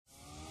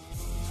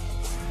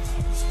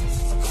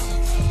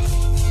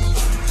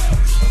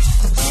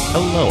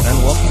Hello, and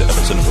welcome to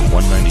episode number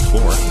 194.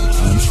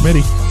 I'm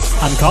Schmitty.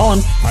 I'm Colin.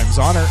 I'm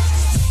Zonner.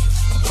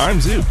 I'm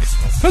Zook.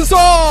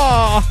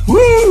 Huzzah!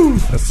 Woo!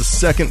 That's the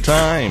second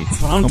time.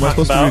 That's what I'm Am I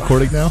talking supposed to about. be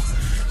recording now?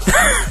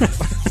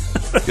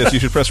 Yes, you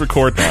should press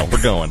record now.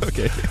 We're going.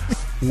 Okay.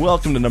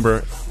 Welcome to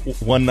number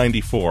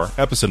 194,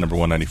 episode number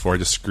 194. I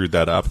just screwed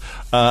that up.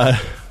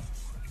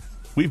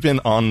 We've been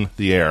on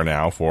the air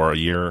now for a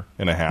year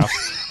and a half.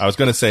 I was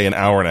going to say an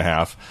hour and a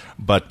half,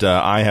 but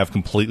I have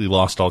completely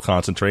lost all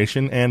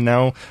concentration, and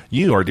now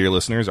you, our dear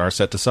listeners, are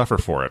set to suffer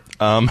for it.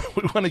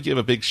 We want to give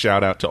a big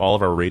shout-out to all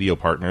of our radio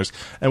partners,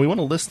 and we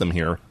want to list them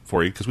here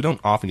for you because we don't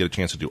often get a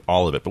chance to do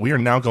all of it, but we are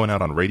now going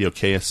out on Radio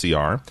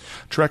KSCR,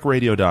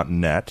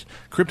 TrekRadio.net,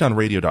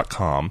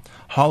 KryptonRadio.com,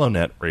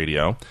 HoloNet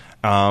Radio,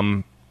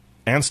 and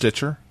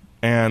Stitcher,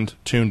 and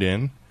Tuned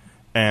In,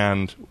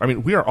 and, I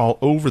mean, we are all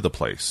over the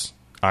place.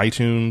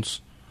 iTunes.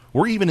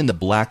 We're even in the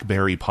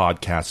BlackBerry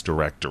podcast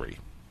directory.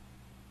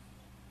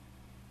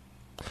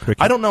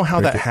 Cricket. I don't know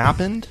how that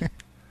happened,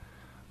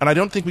 and I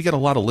don't think we get a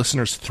lot of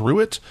listeners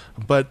through it,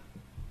 but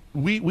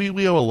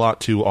we owe a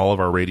lot to all of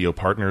our radio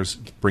partners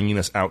bringing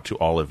us out to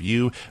all of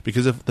you,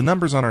 because if the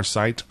numbers on our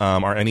site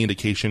are any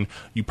indication,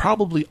 you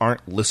probably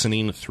aren't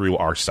listening through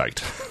our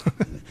site.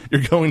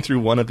 You're going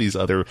through one of these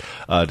other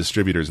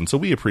distributors, and so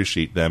we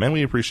appreciate them, and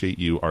we appreciate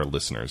you, our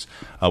listeners.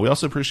 We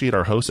also appreciate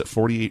our hosts at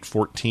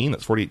 4814.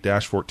 That's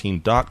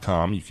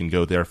 48-14.com. You can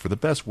go there for the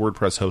best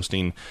WordPress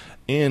hosting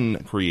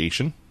in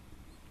creation.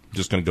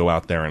 Just going to go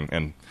out there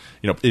and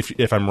you know,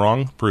 if I'm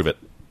wrong, prove it.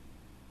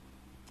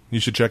 You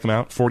should check them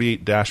out,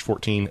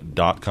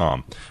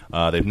 48-14.com.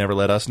 They've never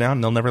let us down,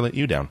 and they'll never let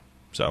you down.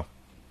 So,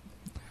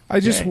 I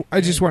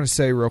just want to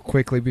say real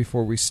quickly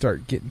before we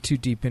start getting too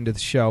deep into the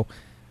show,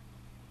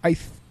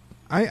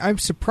 I'm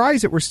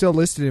surprised that we're still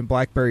listed in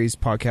BlackBerry's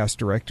podcast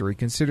directory,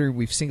 considering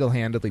we've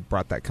single-handedly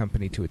brought that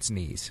company to its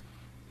knees.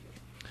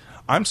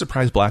 I'm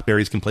surprised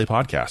BlackBerries can play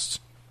podcasts.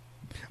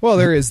 Well,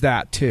 there is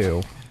that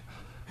too.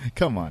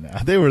 Come on now.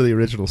 They were the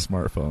original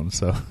smartphone,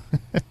 so...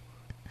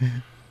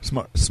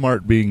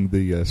 Smart being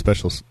the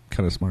special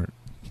kind of smart.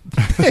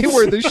 They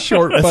were the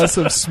short bus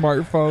of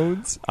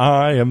smartphones.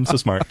 I am so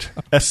smart.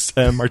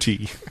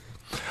 SMRT.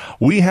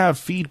 We have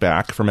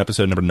feedback from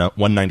episode number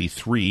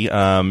 193.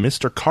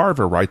 Mr.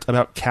 Carver writes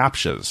about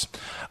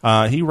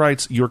CAPTCHAs. He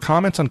writes, your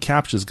comments on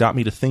CAPTCHAs got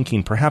me to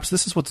thinking perhaps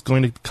this is what's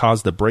going to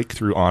cause the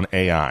breakthrough on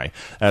AI.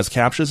 As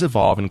CAPTCHAs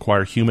evolve and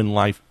acquire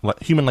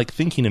human-like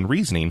thinking and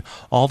reasoning,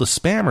 all the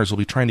spammers will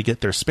be trying to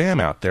get their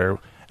spam out there,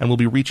 and will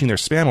be teaching their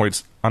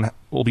spamoids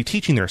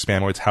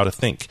how to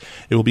think.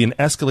 It will be an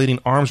escalating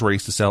arms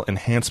race to sell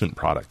enhancement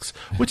products,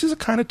 which is a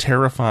kind of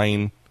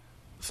terrifying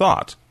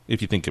thought,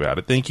 if you think about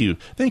it. Thank you,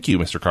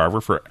 Mr. Carver,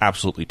 for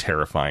absolutely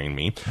terrifying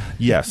me.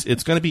 Yes,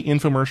 it's going to be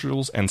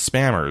infomercials and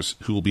spammers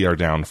who will be our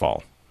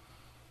downfall.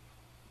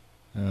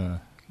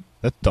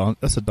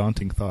 That's a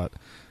daunting thought.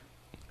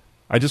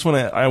 I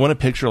want to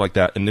picture like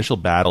that initial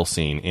battle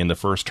scene in the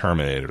first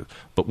Terminator,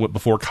 but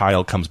before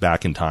Kyle comes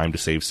back in time to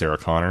save Sarah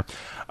Connor,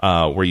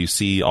 where you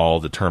see all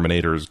the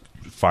Terminators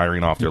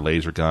firing off their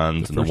laser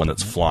guns and the one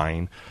that's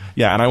flying.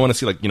 Yeah, and I want to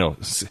see, like, you know,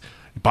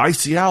 buy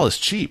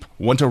Cialis cheap.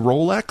 Want a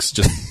Rolex?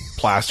 Just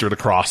plastered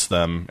across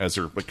them as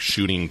they're like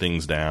shooting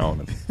things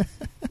down.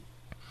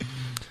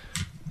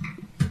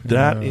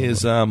 That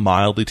is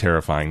mildly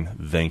terrifying.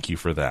 Thank you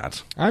for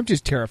that. I'm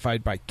just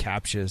terrified by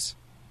CAPTCHAs.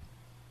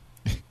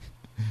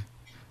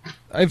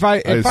 If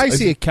I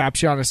see a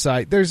CAPTCHA on a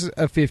site, there's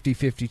a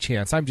 50-50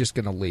 chance I'm just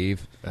going to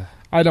leave.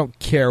 I don't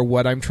care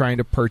what I'm trying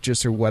to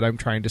purchase or what I'm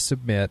trying to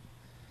submit.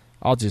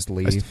 I'll just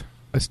leave.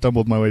 I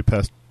stumbled my way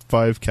past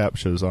 5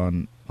 CAPTCHAs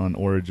on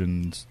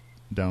Origin's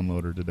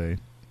downloader today.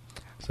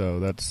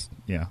 So that's,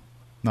 yeah,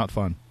 not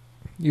fun.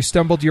 You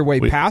stumbled your way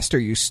past, or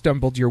you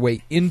stumbled your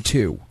way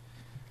into?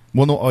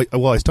 Well, no,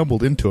 I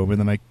stumbled into them, and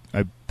then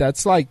I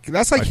That's like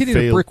hitting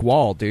a brick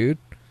wall, dude.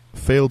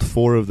 Failed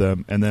 4 of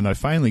them, and then I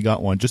finally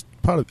got one just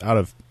out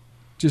of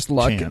just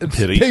luck.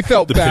 Pity. They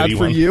felt bad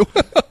for you.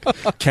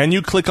 Can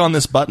you click on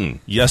this button?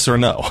 Yes or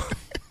no?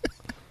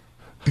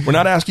 We're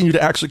not asking you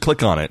to actually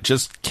click on it.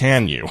 Just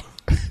can you?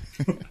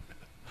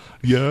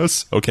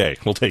 Yes. Okay,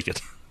 we'll take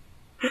it.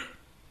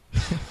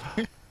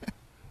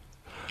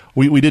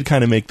 We did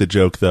kind of make the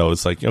joke, though.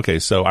 It's like, okay,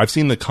 so I've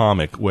seen the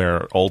comic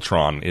where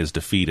Ultron is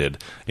defeated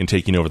in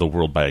taking over the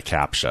world by a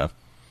CAPTCHA.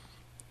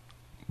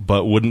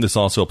 But wouldn't this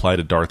also apply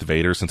to Darth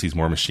Vader since he's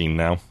more machine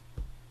now?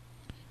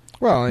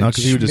 Well, and not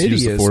because he would just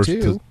use the Force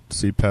too. to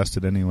see past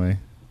it anyway.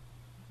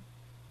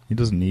 He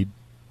doesn't need...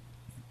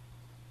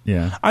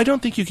 Yeah. I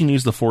don't think you can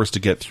use the Force to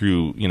get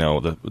through, you know,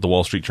 the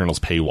Wall Street Journal's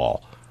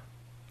paywall.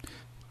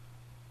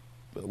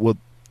 Well,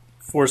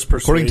 Force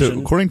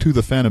persuasion. According to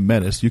the Phantom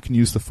Menace, you can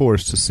use the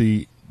Force to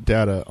see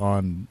data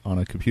on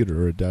a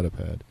computer or a data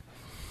pad.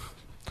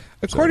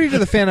 According to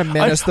the Phantom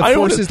Menace, the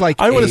Force is like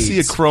I want to AIDS. see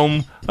a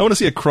Chrome. I want to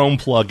see a Chrome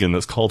plugin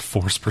that's called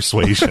Force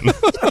Persuasion,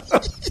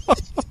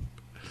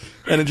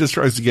 and it just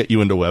tries to get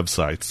you into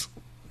websites.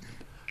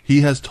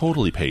 He has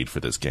totally paid for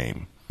this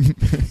game.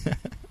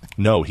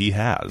 No, he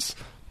has.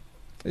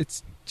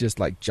 It's just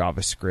like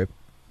JavaScript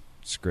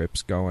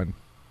scripts going.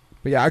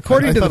 But yeah,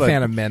 according to the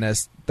Phantom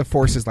Menace, the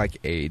Force is like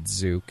AIDS,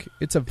 Zook.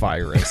 It's a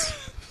virus.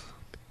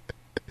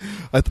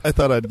 I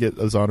thought I'd get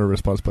a Zoner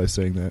response by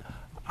saying that.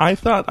 I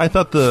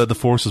thought the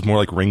Force was more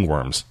like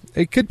ringworms.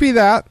 It could be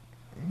that.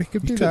 It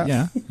could be that.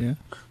 Yeah.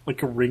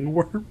 Like a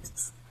ringworm?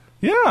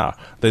 Yeah,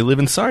 they live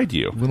inside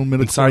you,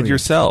 inside your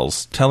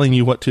cells, telling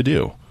you what to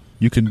do.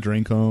 You can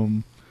drink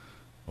them,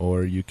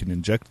 or you can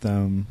inject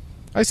them.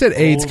 I said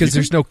AIDS because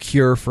there's no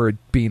cure for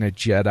being a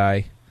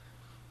Jedi.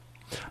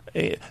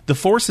 The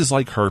Force is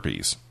like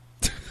herpes.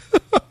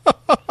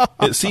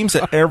 It seems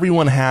that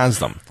everyone has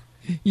them.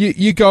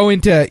 You go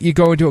into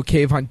a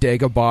cave on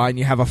Dagobah and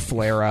you have a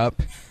flare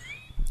up.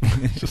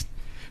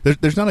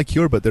 There's not a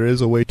cure, but there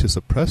is a way to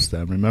suppress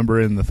them. Remember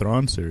in the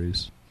Thrawn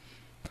series,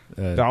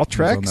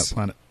 Valtrex on that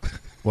planet.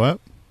 What?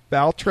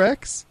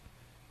 Valtrex?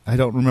 I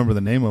don't remember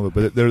the name of it,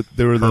 but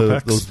there were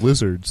those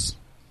lizards.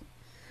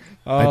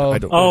 Oh,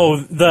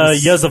 the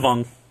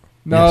Yezavong.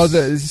 No, yes. The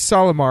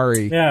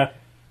Salamari. Yeah.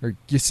 Or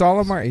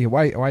Salamari?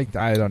 Why?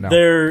 I don't know.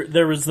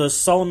 There was the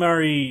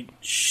Salamari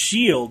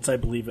shields, I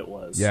believe it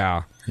was.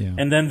 Yeah.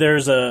 And then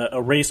there's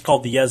a race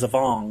called the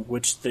Yezavong,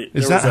 which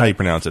is that how you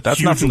pronounce it?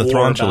 That's not from the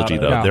Thrawn trilogy,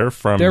 though. No. They're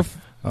from they're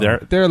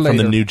from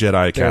the New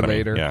Jedi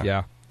Academy. They're later.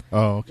 Yeah.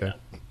 Oh, okay. Yeah.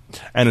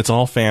 And it's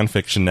all fan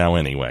fiction now,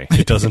 anyway.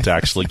 It doesn't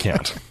actually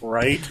count.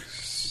 Right.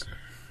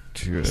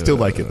 Still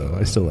like it though.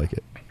 I still like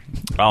it.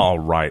 All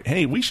right.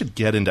 Hey, we should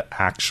get into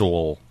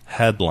actual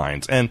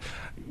headlines. And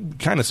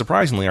kind of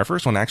surprisingly, our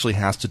first one actually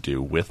has to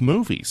do with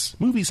movies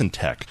and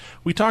tech.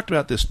 We talked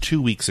about this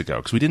 2 weeks ago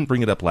because we didn't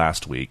bring it up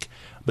last week,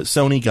 but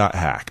Sony got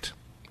hacked.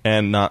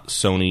 And not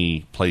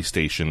Sony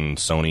PlayStation,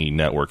 Sony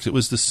Networks. It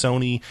was the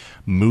Sony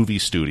movie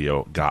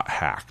studio got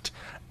hacked.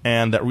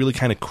 And that really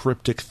kind of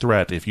cryptic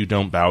threat, if you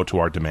don't bow to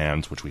our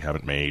demands, which we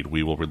haven't made,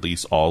 we will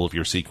release all of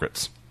your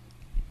secrets.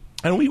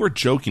 And we were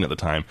joking at the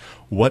time,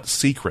 what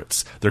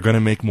secrets? They're going to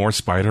make more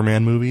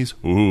Spider-Man movies?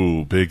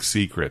 Ooh, big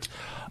secret.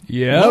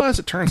 Yeah. Well, as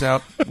it turns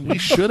out, we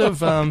should have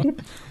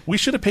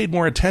paid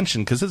more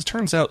attention, because as it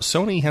turns out,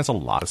 Sony has a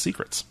lot of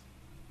secrets.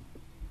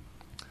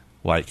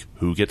 Like,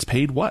 who gets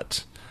paid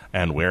what?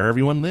 And where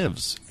everyone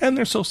lives, and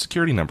their social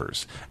security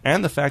numbers,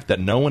 and the fact that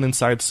no one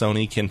inside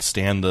Sony can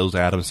stand those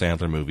Adam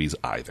Sandler movies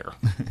either.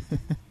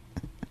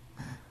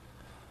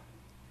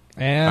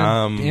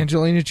 And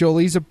Angelina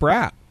Jolie's a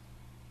brat.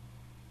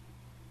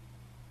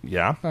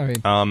 Yeah. I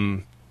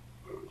mean,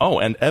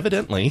 and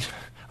evidently,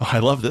 I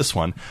love this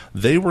one,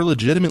 they were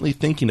legitimately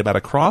thinking about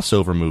a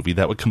crossover movie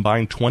that would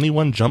combine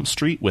 21 Jump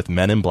Street with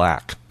Men in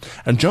Black.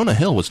 And Jonah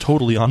Hill was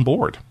totally on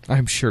board.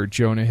 I'm sure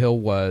Jonah Hill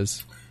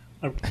was.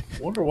 I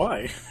wonder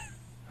why.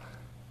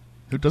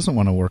 Who doesn't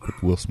want to work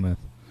with Will Smith?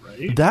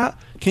 Right?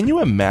 Can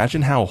you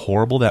imagine how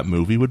horrible that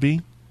movie would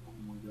be? Oh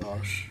my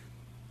gosh.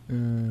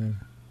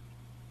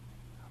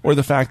 Or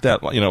the fact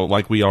that,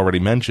 like we already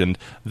mentioned,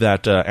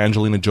 that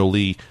Angelina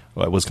Jolie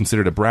was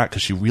considered a brat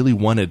because she really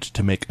wanted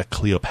to make a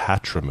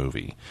Cleopatra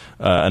movie,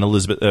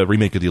 a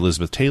remake of the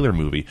Elizabeth Taylor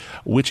movie,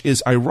 which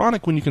is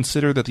ironic when you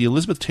consider that the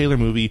Elizabeth Taylor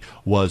movie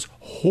was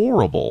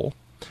horrible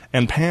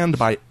and panned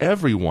by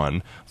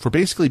everyone for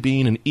basically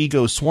being an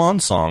ego swan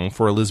song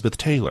for Elizabeth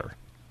Taylor.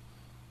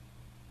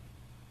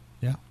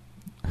 Yeah.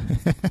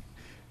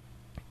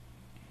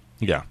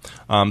 Yeah.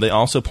 They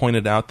also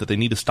pointed out that they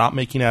need to stop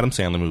making Adam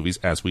Sandler movies,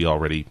 as we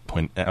already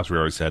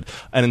said,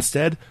 and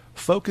instead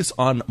focus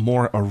on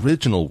more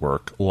original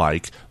work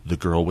like The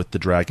Girl with the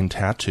Dragon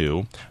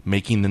Tattoo,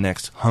 making the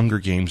next Hunger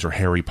Games or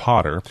Harry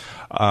Potter,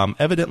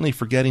 evidently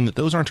forgetting that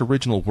those aren't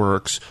original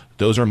works,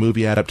 those are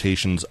movie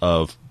adaptations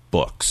of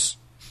books.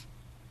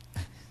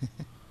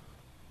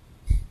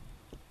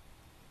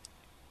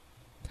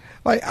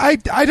 Like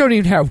I don't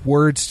even have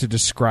words to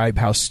describe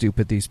how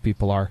stupid these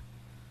people are.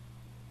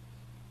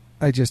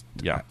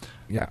 Yeah.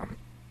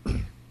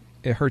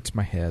 It hurts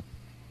my head.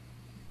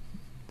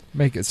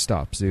 Make it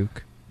stop,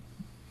 Zook.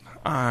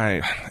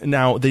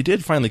 Now, they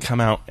did finally come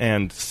out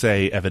and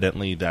say,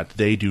 evidently, that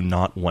they do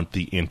not want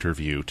the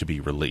interview to be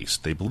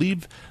released. They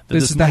believe that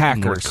this is the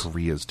hackers North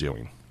Korea's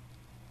doing.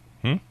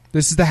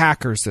 This is the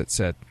hackers that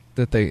said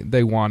that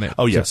they want it.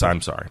 Oh, yes,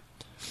 I'm sorry.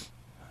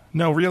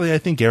 No, really, I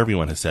think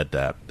everyone has said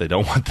that. They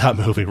don't want that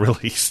movie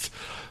released.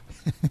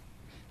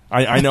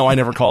 I know I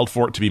never called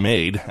for it to be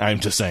made. I'm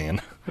just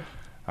saying.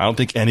 I don't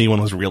think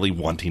anyone was really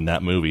wanting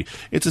that movie.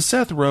 It's a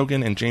Seth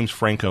Rogen and James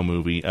Franco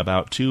movie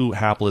about two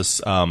hapless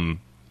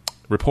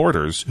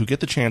reporters who get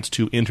the chance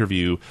to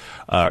interview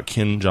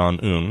Kim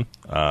Jong-un,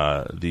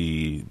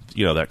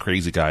 that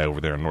crazy guy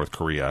over there in North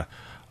Korea.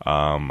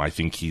 I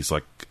think he's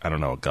a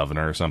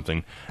governor or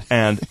something.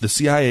 And the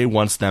CIA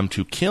wants them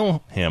to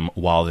kill him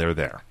while they're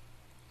there.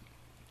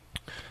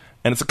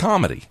 And it's a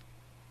comedy.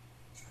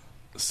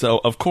 So,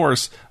 of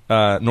course,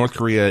 North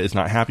Korea is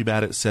not happy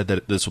about it, said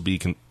that this will be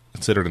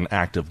considered an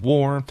act of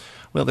war.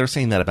 Well, they're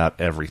saying that about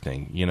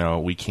everything.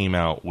 We came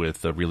out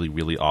with a really,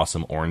 really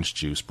awesome orange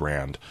juice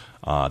brand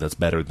that's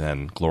better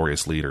than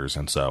Glorious Leaders,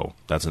 and so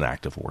that's an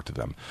act of war to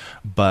them.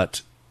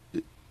 But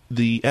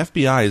the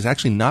FBI is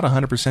actually not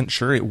 100%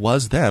 sure it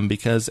was them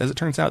because, as it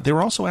turns out, they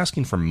were also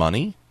asking for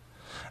money.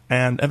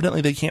 and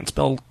evidently they can't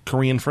spell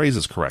Korean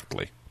phrases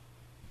correctly.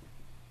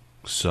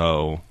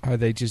 So are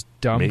they just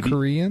dumb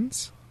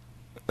Koreans?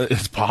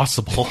 It's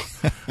possible.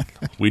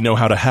 We know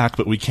how to hack,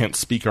 but we can't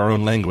speak our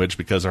own language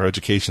because our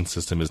education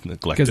system is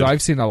neglected. Because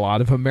I've seen a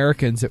lot of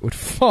Americans that would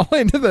fall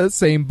into the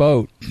same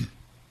boat.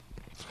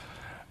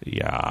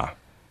 Yeah.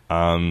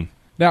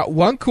 Now,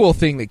 one cool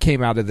thing that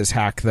came out of this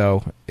hack,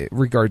 though,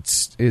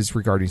 is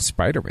regarding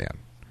Spider-Man.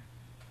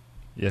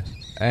 Yes.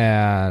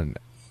 And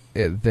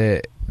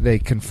they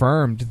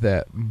confirmed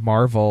that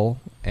Marvel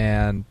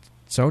and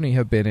Sony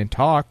have been in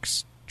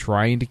talks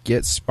trying to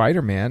get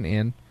Spider-Man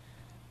in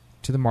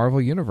to the Marvel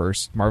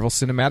Universe, Marvel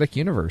Cinematic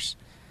Universe.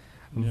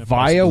 Yeah,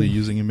 via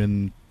using him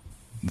in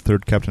the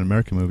third Captain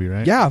America movie,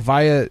 right? Yeah,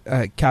 via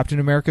Captain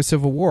America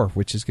Civil War,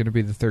 which is going to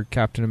be the third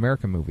Captain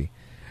America movie.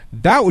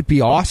 That would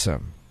be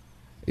awesome.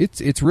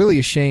 It's really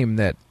a shame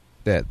that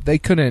they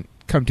couldn't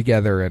come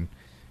together and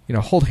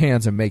hold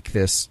hands and make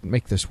this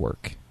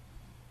work.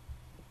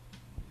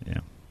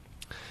 Yeah.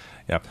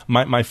 Yeah.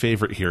 My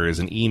favorite here is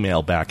an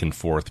email back and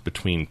forth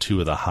between two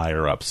of the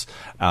higher ups.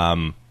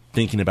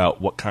 Thinking about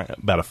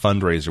about a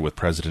fundraiser with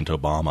President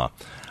Obama,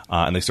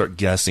 and they start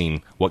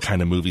guessing what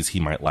kind of movies he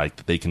might like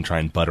that they can try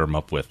and butter him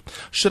up with.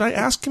 Should I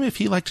ask him if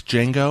he liked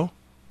Django?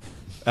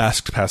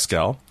 Asked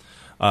Pascal.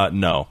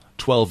 No,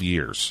 12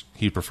 Years.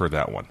 He'd prefer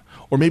that one.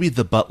 Or maybe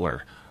The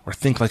Butler, or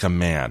Think Like a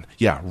Man.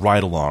 Yeah,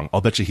 right along. I'll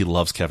bet you he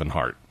loves Kevin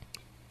Hart.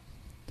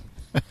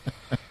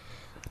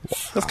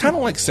 That's kind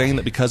of like saying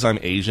that because I'm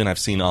Asian, I've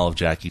seen all of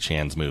Jackie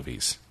Chan's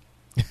movies.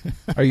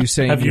 Are you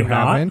saying Have you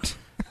not? haven't?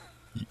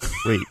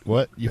 Wait,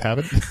 what? You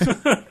haven't?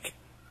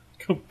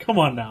 Come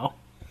on now.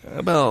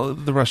 Well,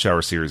 the Rush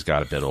Hour series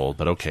got a bit old,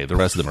 but okay, the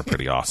rest of them are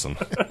pretty awesome.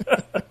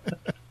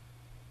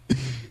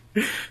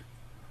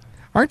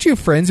 Aren't you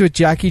friends with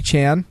Jackie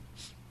Chan?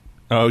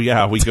 Oh,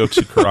 yeah, we go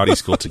to karate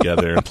school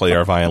together and play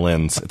our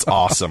violins. It's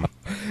awesome.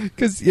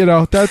 Because,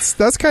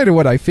 that's kind of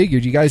what I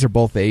figured. You guys are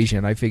both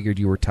Asian. I figured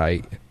you were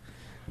tight.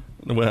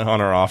 Well,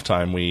 on our off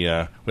time, we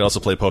also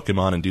play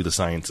Pokemon and do the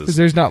sciences. Because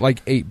there's not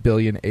like 8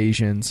 billion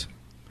Asians.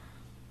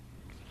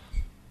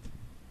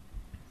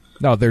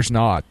 No, there's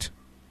not.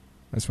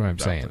 That's what I'm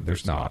saying.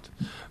 There's not.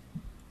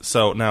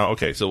 So now,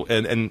 okay, so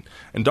and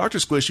Dr.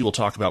 Squishy will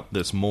talk about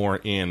this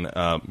more in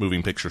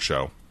Moving Picture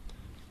Show,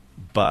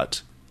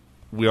 but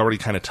we already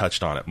kind of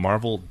touched on it.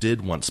 Marvel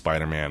did want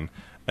Spider-Man,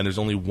 and there's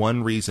only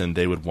one reason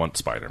they would want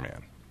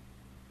Spider-Man.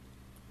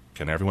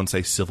 Can everyone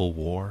say Civil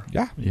War?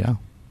 Yeah. Yeah.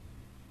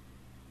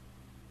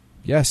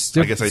 Yes,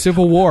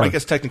 Civil War. I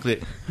guess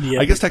technically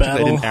I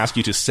didn't ask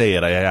you to say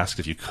it. I asked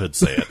if you could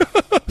say it.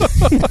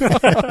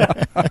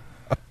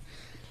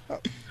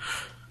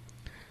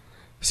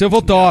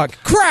 Civil Dog.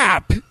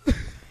 Crap!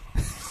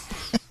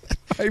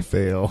 I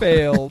failed.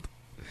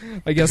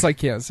 I guess I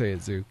can't say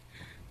it, Zook.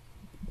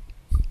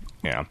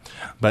 Yeah.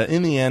 But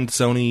in the end,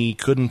 Sony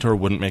couldn't or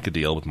wouldn't make a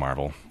deal with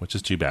Marvel, which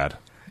is too bad.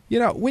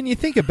 When you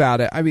think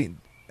about it, I mean,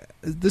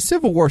 the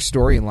Civil War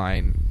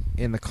storyline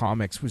in the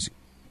comics was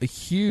a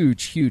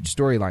huge, huge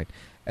storyline.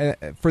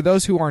 For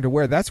those who aren't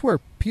aware, that's where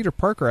Peter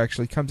Parker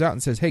actually comes out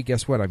and says, hey,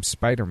 guess what? I'm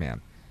Spider-Man,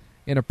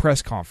 in a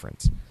press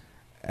conference.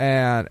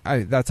 And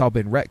that's all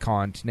been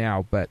retconned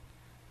now,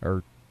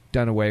 or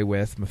done away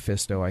with.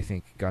 Mephisto, I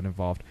think, got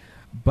involved.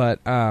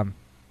 But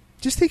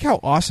just think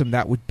how awesome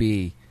that would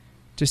be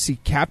to see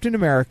Captain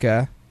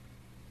America,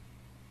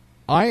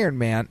 Iron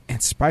Man,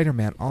 and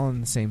Spider-Man all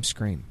on the same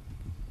screen.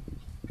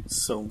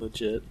 So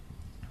legit.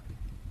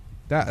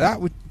 That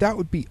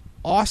would be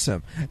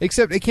awesome.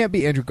 Except it can't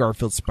be Andrew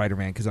Garfield's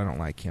Spider-Man because I don't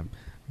like him.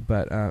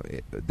 But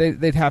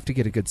they'd have to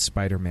get a good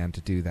Spider-Man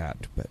to do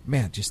that. But,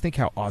 man, just think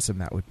how awesome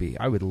that would be.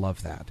 I would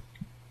love that.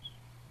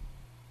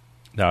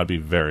 That would be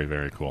very,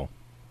 very cool.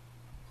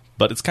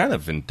 But it's kind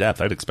of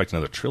in-depth. I'd expect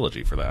another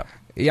trilogy for that.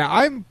 Yeah,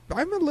 I'm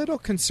a little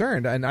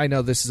concerned, and I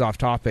know this is off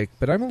topic,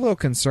 but I'm a little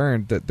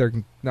concerned that they're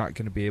not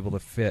going to be able to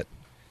fit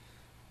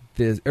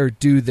this or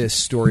do this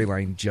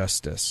storyline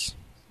justice.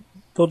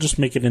 They'll just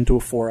make it into a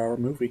 4-hour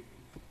movie.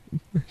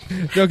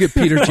 They'll get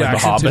Peter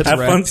Jackson to direct. Have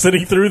fun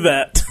sitting through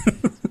that.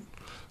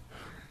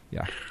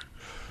 Yeah.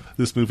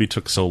 This movie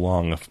took so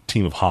long, a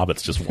team of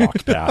hobbits just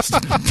walked past.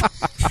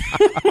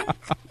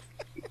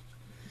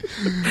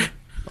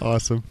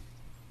 Awesome.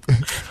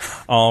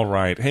 All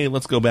right. Hey,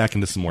 let's go back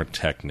into some more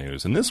tech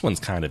news. And this one's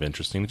kind of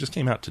interesting. It just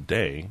came out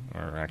today,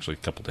 or actually a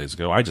couple days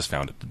ago. I just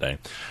found it today.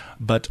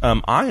 But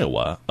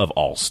Iowa, of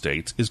all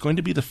states, is going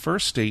to be the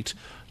first state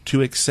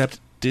to accept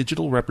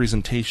digital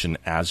representation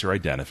as your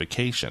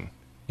identification.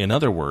 In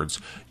other words,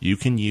 you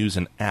can use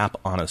an app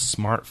on a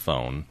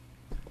smartphone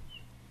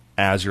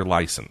as your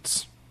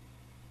license.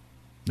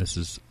 This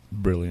is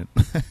brilliant.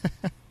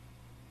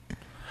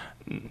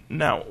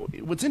 Now,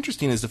 what's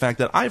interesting is the fact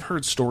that I've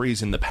heard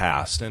stories in the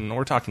past, and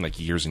we're talking like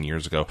years and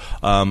years ago.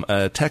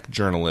 A tech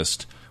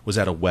journalist was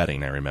at a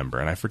wedding, I remember,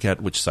 and I forget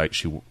which site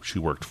she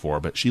worked for,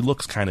 but she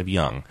looks kind of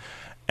young.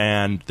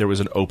 And there was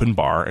an open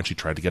bar, and she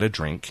tried to get a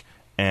drink,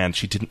 and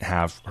she didn't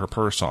have her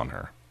purse on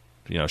her.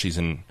 She's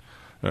in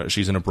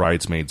she's in a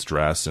bridesmaid's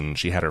dress, and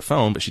she had her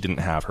phone, but she didn't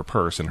have her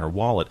purse and her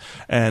wallet.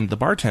 And the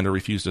bartender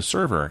refused to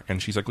serve her,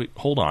 and she's like, "Wait,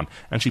 hold on."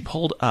 And she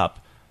pulled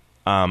up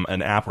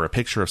an app or a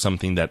picture of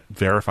something that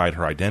verified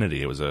her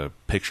identity. It was a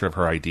picture of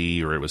her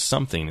ID, or it was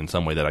something in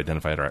some way that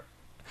identified her.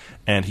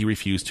 And he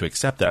refused to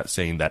accept that,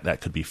 saying that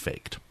that could be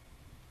faked.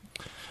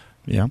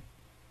 Yeah.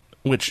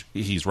 Which,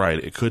 he's right,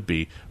 it could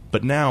be.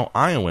 But now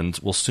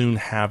Iowans will soon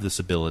have this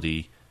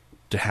ability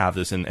to have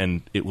this,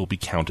 and it will be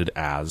counted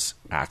as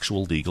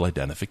actual legal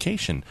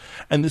identification.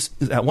 And this,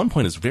 at one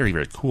point, is very,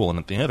 very cool, and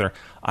at the other,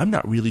 I'm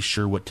not really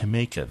sure what to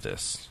make of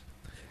this.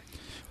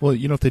 Well,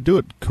 if they do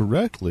it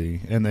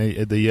correctly, and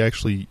they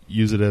actually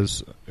use it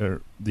as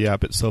the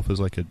app itself as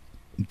like a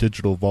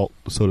digital vault,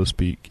 so to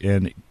speak,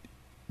 and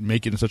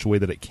make it in such a way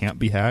that it can't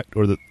be hacked,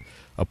 or that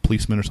a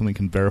policeman or something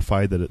can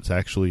verify that it's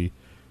actually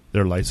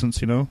their license,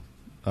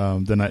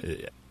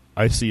 then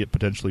I see it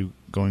potentially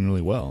going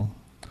really well.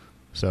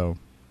 So,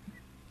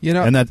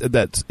 and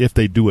that's if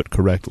they do it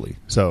correctly.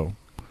 So,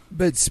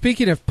 but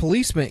speaking of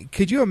policemen,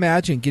 could you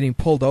imagine getting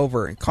pulled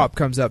over and cop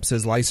comes up,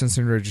 says license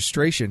and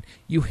registration,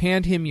 you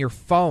hand him your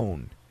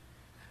phone?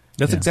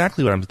 That's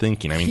exactly what I'm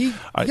thinking.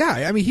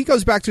 He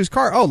goes back to his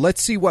car. Oh,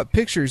 let's see what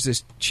pictures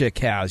this chick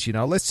has.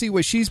 Let's see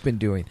what she's been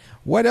doing.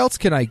 What else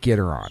can I get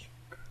her on?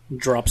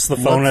 Drops the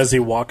phone as he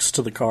walks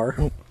to the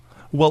car.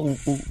 Well,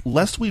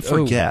 lest we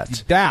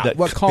forget that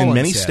what Colin in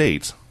many said.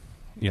 states,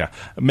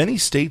 many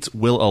states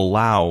will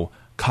allow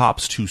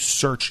cops to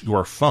search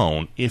your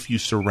phone if you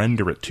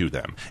surrender it to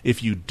them.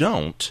 If you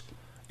don't,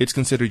 it's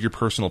considered your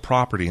personal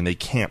property, and they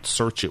can't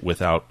search it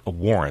without a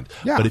warrant.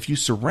 Yeah. But if you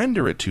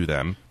surrender it to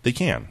them, they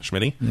can.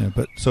 Schmitty? Yeah,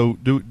 but so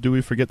do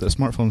we forget that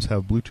smartphones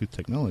have Bluetooth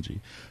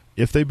technology?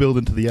 If they build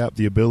into the app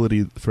the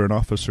ability for an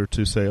officer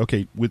to say,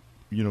 okay,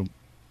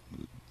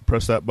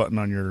 press that button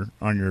on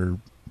your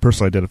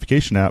personal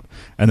identification app,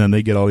 and then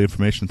they get all the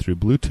information through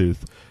Bluetooth,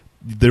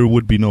 there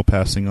would be no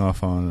passing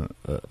off on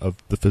of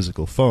the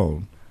physical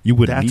phone. You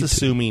wouldn't. That's need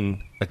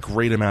assuming a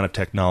great amount of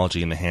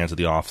technology in the hands of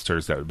the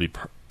officers that would be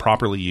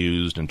properly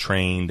used and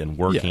trained and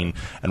working.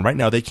 Yeah. And right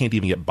now, they can't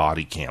even get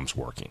body cams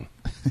working.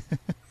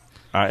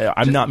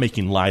 I'm not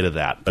making light of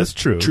that. But that's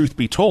true. Truth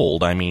be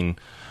told,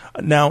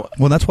 now.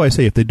 Well, that's why I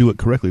say if they do it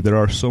correctly, there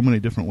are so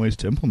many different ways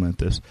to implement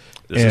this.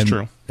 This is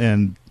true.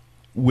 And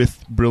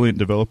with brilliant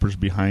developers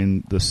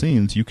behind the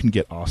scenes, you can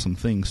get awesome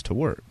things to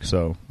work.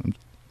 So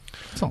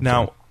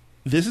now,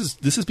 this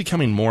is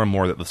becoming more and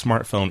more that the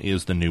smartphone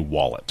is the new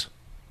wallet.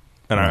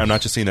 And I'm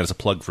not just saying that as a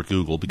plug for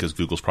Google, because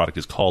Google's product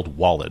is called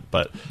Wallet,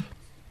 but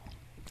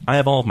I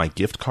have all of my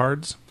gift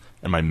cards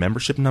and my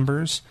membership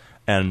numbers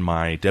and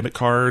my debit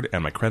card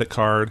and my credit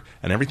card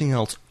and everything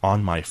else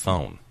on my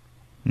phone.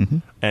 Mm-hmm.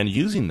 And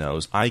using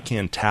those, I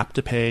can tap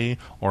to pay,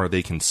 or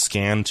they can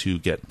scan to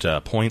get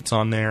points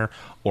on there,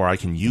 or I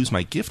can use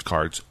my gift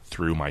cards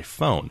through my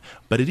phone.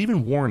 But it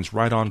even warns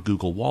right on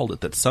Google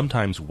Wallet that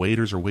sometimes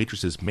waiters or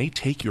waitresses may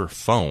take your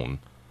phone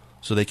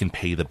so they can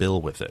pay the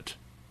bill with it.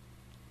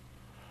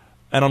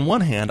 And on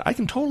one hand, I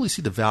can totally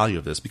see the value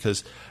of this,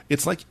 because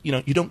it's like,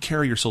 you don't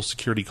carry your Social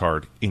Security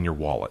card in your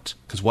wallet,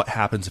 because what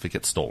happens if it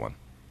gets stolen,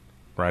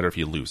 right? Or if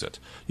you lose it?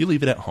 You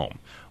leave it at home.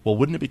 Well,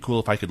 wouldn't it be cool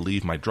if I could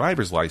leave my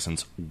driver's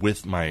license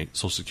with my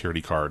Social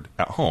Security card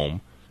at home,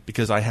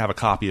 because I have a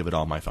copy of it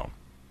on my phone?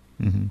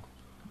 Mm-hmm.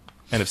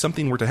 And if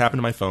something were to happen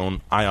to my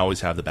phone, I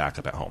always have the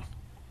backup at home.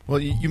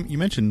 Well, you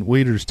mentioned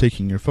waiters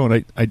taking your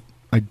phone.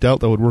 I doubt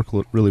that would work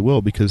really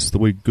well, because the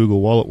way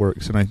Google Wallet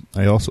works, and I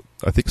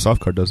think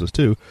Softcard does this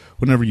too,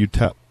 whenever you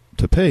tap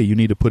to pay, you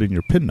need to put in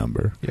your PIN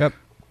number. Yep.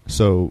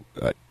 So,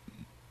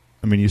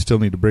 you still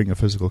need to bring a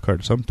physical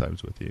card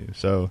sometimes with you.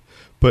 So,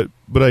 but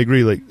I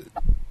agree, like,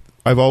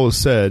 I've always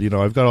said,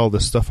 I've got all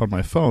this stuff on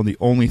my phone. The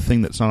only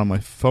thing that's not on my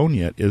phone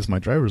yet is my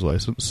driver's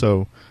license.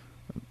 So,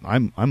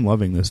 I'm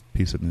loving this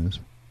piece of news.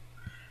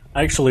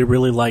 I actually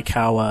really like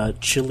how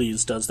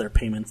Chili's does their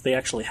payments. They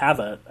actually have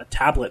a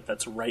tablet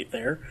that's right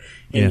there,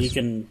 and you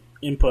can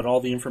input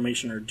all the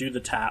information or do the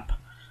tap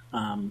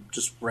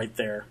just right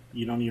there.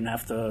 You don't even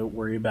have to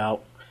worry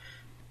about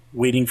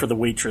waiting for the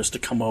waitress to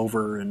come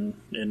over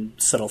and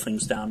settle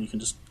things down. You can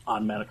just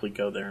automatically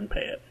go there and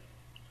pay it.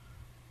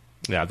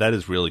 Yeah, that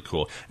is really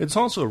cool. It's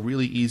also a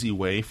really easy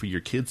way for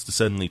your kids to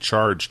suddenly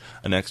charge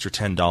an extra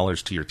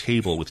 $10 to your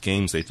table with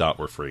games they thought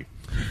were free.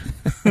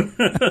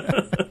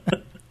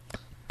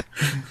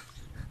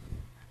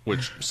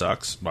 Which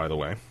sucks, by the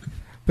way.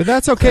 But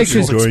that's okay,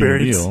 because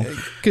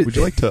would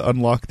you like to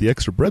unlock the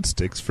extra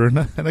breadsticks for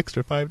an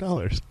extra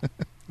 $5?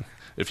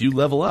 If you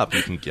level up,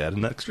 you can get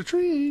an extra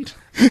treat.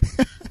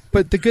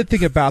 But the good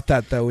thing about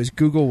that, though, is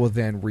Google will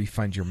then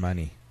refund your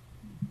money.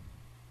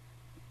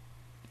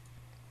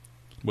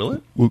 Will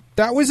it?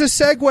 That was a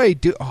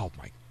segue. Oh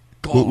my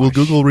gosh! Will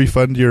Google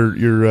refund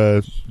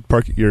your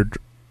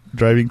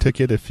driving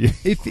ticket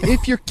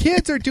if your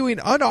kids are doing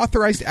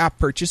unauthorized app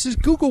purchases?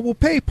 Google will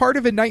pay part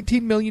of a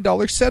 $19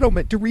 million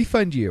settlement to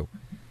refund you.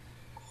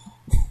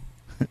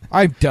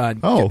 I'm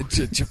done. Oh.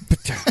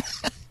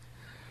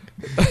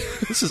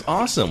 This is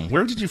awesome.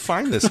 Where did you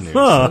find this news?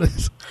 That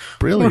is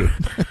brilliant.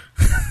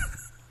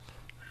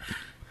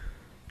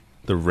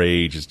 The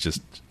rage is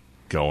just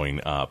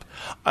going up.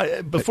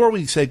 Before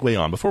we segue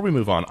on, before we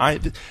move on,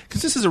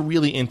 because this is a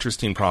really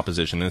interesting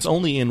proposition, and it's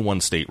only in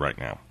one state right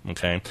now.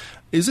 Okay,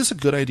 is this a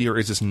good idea or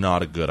is this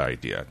not a good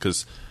idea?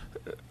 Because,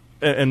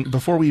 and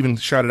before we even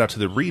shout it out to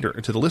the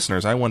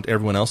listeners, I want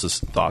everyone else's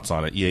thoughts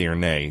on it, yay or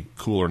nay,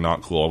 cool or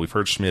not cool. We've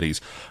heard Schmitty's.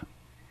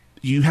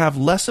 You have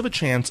less of a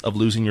chance of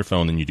losing your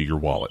phone than you do your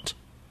wallet.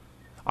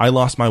 I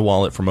lost my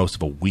wallet for most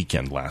of a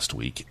weekend last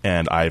week,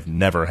 and I've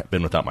never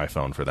been without my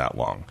phone for that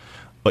long.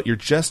 But you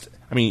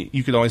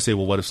could always say,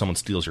 well, what if someone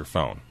steals your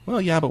phone? Well,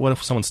 yeah, but what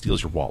if someone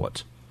steals your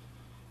wallet?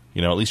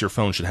 At least your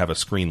phone should have a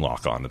screen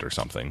lock on it or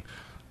something.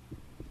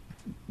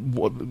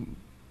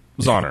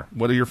 Zoner,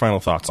 what are your final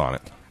thoughts on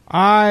it?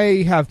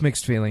 I have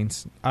mixed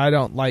feelings. I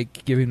don't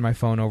like giving my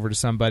phone over to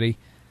somebody.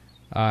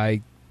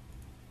 I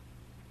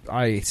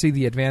see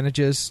the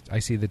advantages. I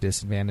see the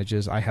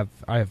disadvantages. I have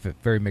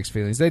very mixed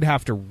feelings. They'd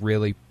have to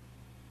really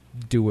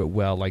do it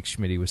well, like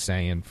Schmitty was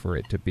saying, for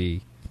it to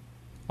be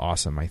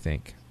awesome, I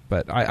think.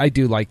 But I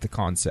do like the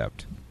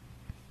concept.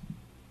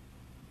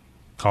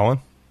 Colin?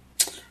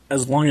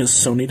 As long as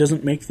Sony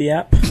doesn't make the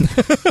app.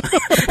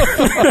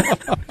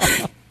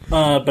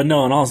 But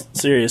no, in all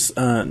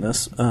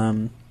seriousness,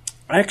 I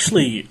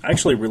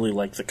actually really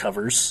like the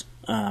covers,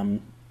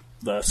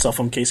 the cell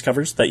phone case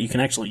covers that you can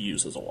actually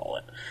use as a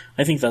wallet.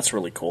 I think that's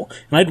really cool.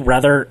 And I would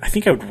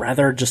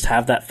rather just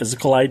have that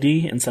physical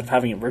ID instead of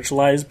having it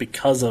virtualized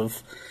because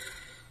of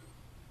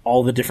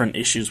all the different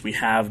issues we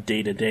have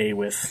day to day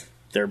with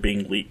there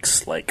being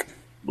leaks, like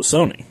with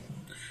Sony.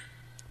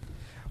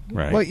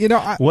 Right.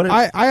 Well,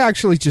 I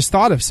actually just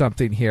thought of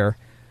something here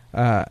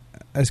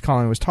as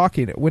Colin was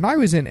talking. When I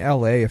was in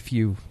L.A. a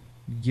couple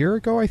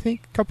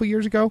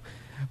years ago,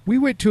 we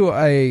went to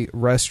a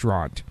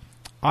restaurant.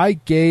 I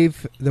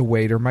gave the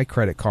waiter my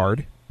credit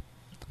card.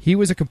 He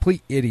was a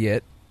complete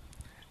idiot.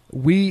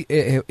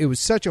 It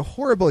was such a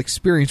horrible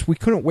experience. We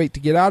couldn't wait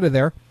to get out of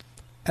there,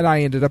 and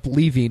I ended up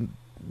leaving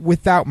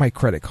without my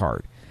credit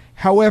card.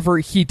 However,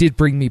 he did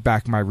bring me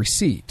back my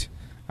receipt.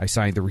 I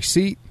signed the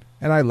receipt,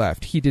 and I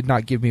left. He did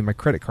not give me my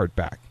credit card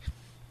back.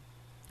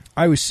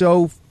 I was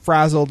so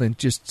frazzled and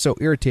just so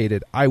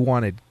irritated, I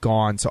wanted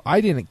gone. So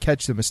I didn't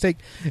catch the mistake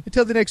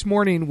until the next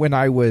morning when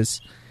I was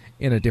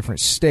in a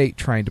different state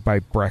trying to buy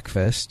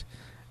breakfast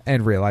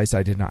and realized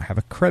I did not have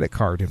a credit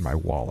card in my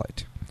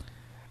wallet.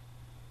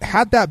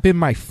 Had that been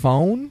my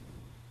phone,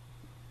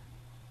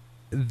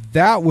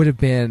 that would have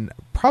been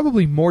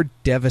probably more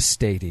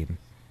devastating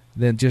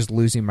than just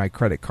losing my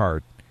credit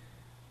card.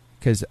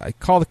 Because I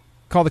call the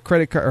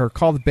credit card or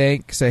call the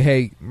bank, say,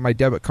 hey, my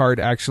debit card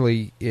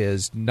actually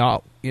is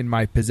not in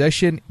my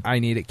possession. I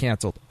need it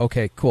canceled.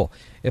 Okay, cool.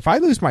 If I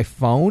lose my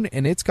phone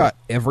and it's got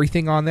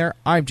everything on there,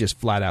 I'm just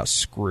flat out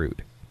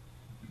screwed.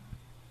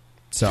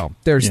 So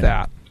there's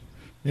that.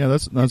 Yeah,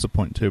 that's a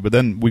point too. But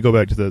then we go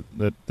back to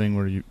that thing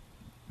where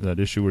that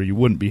issue where you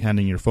wouldn't be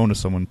handing your phone to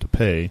someone to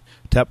pay.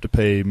 Tap to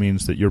pay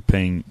means that you're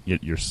paying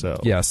it yourself.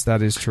 Yes,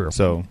 that is true.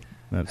 So,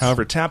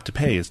 however, tap to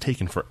pay is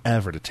taking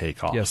forever to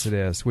take off. Yes, it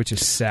is, which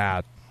is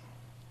sad.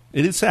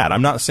 It is sad.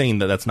 I'm not saying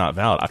that that's not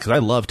valid because I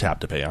love tap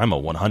to pay. I'm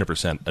a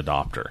 100%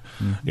 adopter.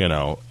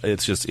 Mm-hmm.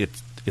 It's just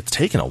it's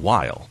taken a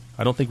while.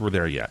 I don't think we're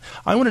there yet.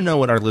 I want to know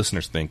what our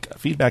listeners think.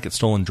 Feedback at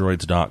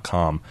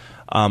stolendroids.com.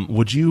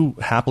 Would you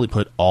happily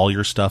put all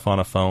your stuff on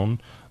a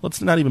phone?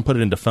 Let's not even put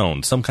it into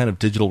phones. Some kind of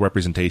digital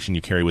representation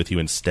you carry with you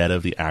instead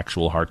of the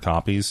actual hard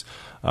copies.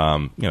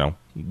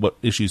 What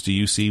issues do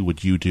you see?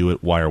 Would you do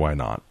it? Why or why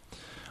not?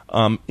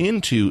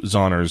 Into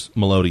Zoner's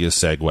melodious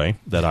segue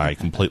that I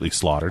completely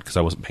slaughtered because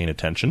I wasn't paying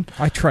attention.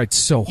 I tried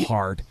so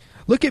hard.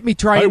 Look at me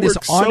trying this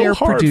on-air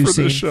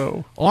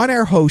producing,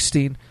 on-air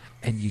hosting,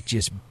 and you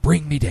just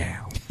bring me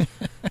down.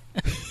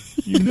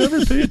 You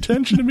never pay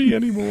attention to me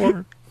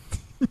anymore.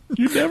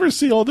 You never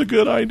see all the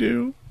good I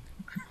do.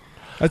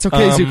 That's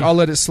okay, Zook. I'll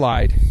let it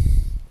slide.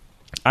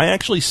 I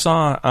actually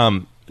saw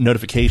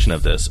notification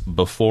of this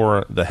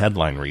before the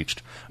headline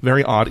reached.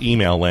 Very odd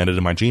email landed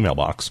in my Gmail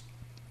box.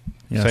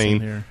 Yeah,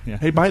 saying,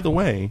 hey, by the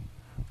way,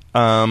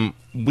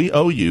 we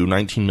owe you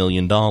 $19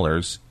 million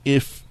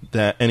if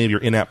any of your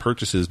in-app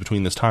purchases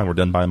between this time were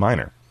done by a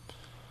minor.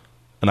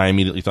 And I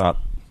immediately thought,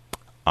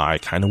 I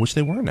kind of wish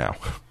they were now.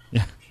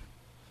 Yeah.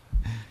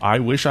 I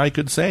wish I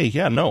could say,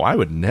 I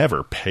would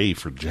never pay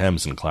for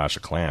gems in Clash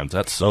of Clans.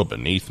 That's so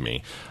beneath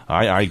me.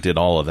 I did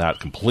all of that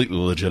completely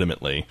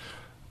legitimately.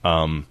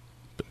 That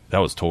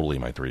was totally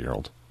my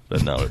 3-year-old.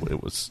 But no,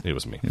 it was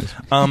me.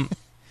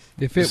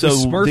 If it was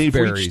Smurf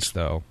berries,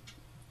 though.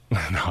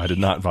 No, I did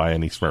not buy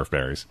any Smurf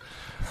berries.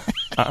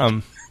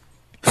 In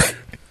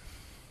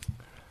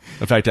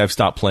fact, I've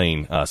stopped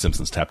playing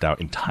Simpsons Tapped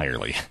Out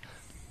entirely.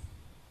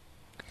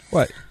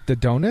 What? The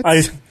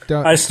donuts?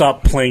 I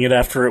stopped playing it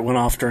after it went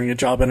off during a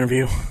job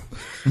interview.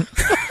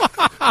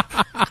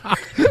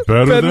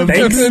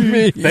 Better than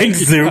me.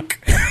 Thanks, Zook.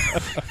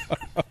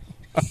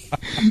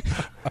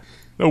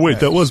 Oh, wait,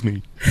 that was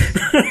me.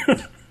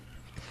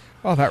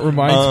 Oh, that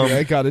reminds me.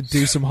 I got to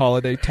do some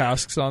holiday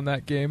tasks on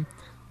that game.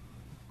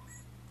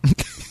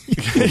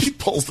 He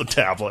pulls the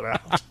tablet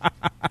out.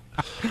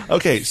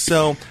 Okay,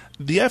 so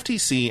the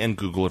FTC and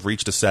Google have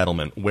reached a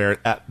settlement where,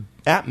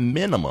 at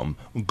minimum,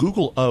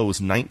 Google owes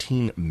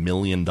 $19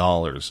 million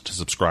to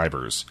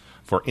subscribers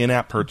for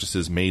in-app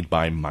purchases made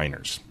by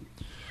minors.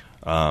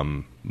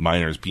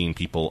 Minors being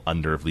people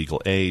under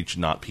legal age,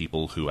 not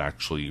people who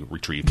actually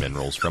retrieve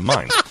minerals from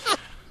mines.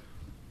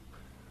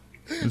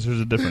 There's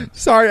a difference.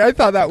 Sorry, I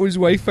thought that was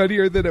way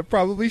funnier than it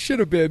probably should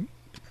have been.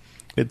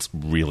 It's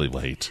really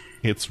late.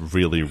 It's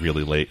really,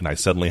 really late, and I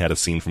suddenly had a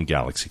scene from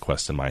Galaxy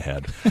Quest in my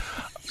head.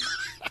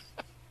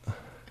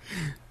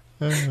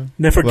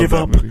 Never give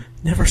up. Movie.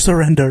 Never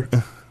surrender.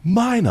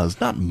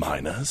 Miners, not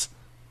miners.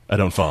 I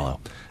don't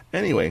follow.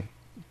 Anyway,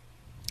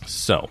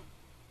 so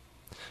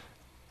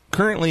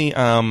currently, the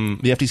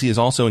FTC is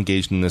also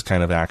engaged in this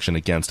kind of action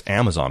against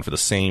Amazon for the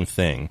same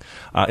thing.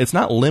 It's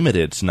not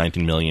limited to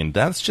 $19 million.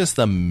 That's just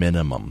the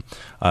minimum.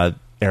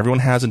 Everyone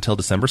has until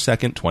December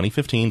 2nd,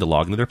 2015 to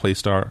log into their Play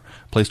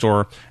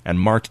Store and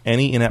mark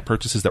any in-app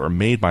purchases that were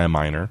made by a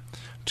minor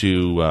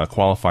to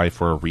qualify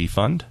for a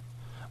refund.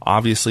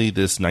 Obviously,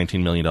 this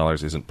 $19 million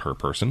isn't per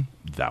person.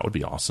 That would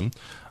be awesome.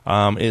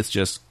 It's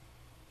just,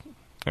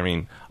 I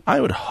mean,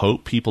 I would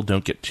hope people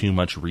don't get too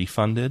much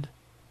refunded.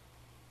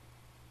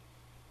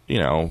 You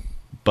know,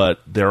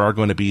 but there are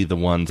going to be the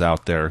ones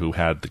out there who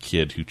had the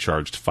kid who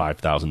charged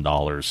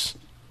 $5,000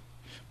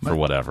 for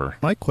whatever.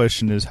 My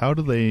question is, how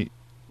do they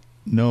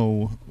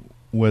know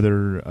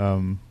whether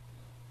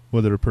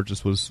a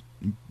purchase was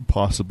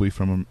possibly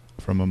from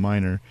a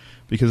minor?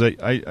 Because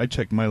I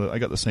checked I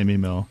got the same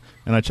email,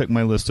 and I checked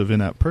my list of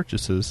in-app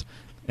purchases,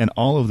 and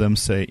all of them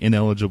say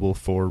ineligible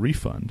for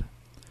refund.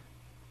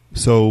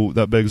 So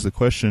that begs the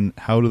question,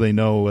 how do they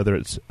know whether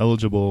it's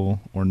eligible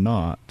or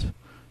not?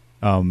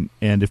 And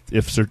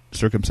if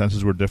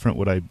circumstances were different,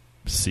 would I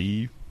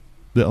see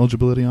the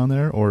eligibility on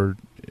there, or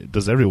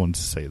does everyone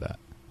say that?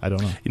 I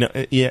don't know. You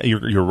know, yeah,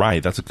 you're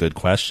right. That's a good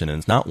question, and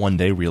it's not one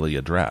they really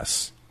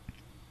address.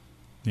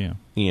 Yeah.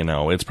 You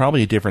know, it's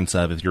probably a difference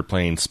of if you're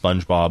playing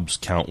SpongeBob's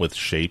Count with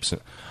Shapes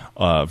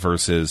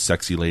versus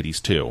Sexy Ladies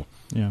 2.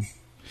 Yeah.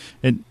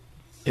 And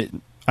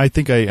I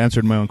think I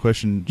answered my own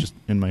question just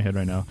in my head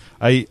right now.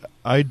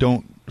 I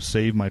don't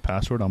save my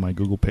password on my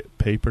Google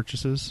Pay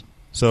purchases.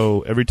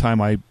 So every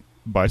time I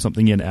buy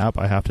something in app,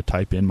 I have to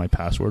type in my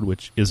password,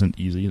 which isn't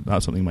easy. It's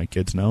not something my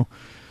kids know.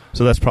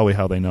 So that's probably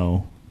how they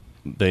know.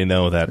 They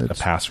know that a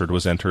password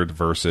was entered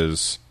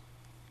versus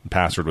the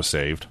password was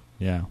saved.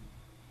 Yeah.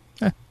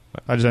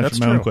 I just answered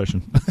my own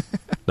question.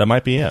 That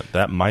might be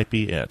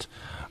it.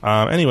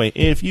 Anyway,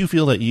 if you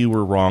feel that you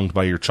were wronged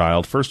by your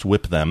child, first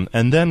whip them,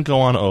 and then go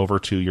on over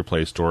to your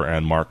Play Store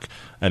and mark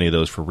any of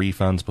those for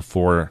refunds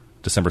before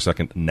December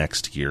 2nd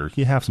next year.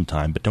 You have some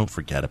time, but don't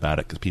forget about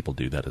it, because people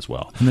do that as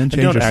well. And then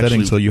change your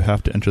settings so you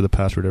have to enter the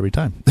password every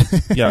time.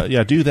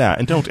 yeah, do that.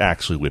 And don't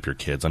actually whip your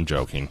kids. I'm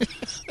joking.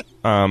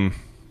 I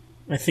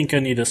think I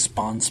need to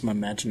spawn some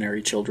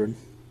imaginary children.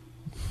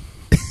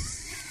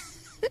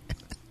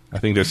 I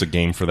think there's a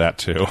game for that,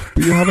 too.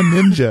 But you have a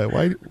ninja.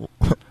 Why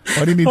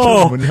do you need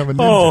children when you have a ninja?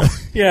 Oh,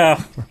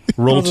 yeah.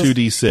 Roll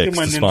 2d6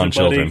 to spawn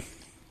children.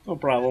 No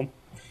problem.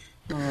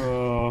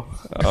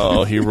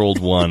 Oh, he rolled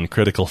 1.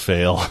 Critical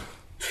fail.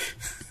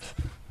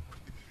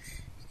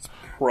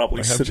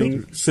 Probably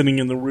sitting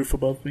in the roof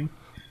above me.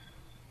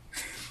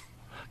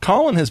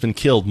 Colin has been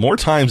killed more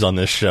times on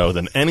this show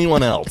than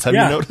anyone else. Have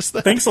you noticed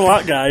that? Thanks a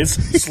lot, guys.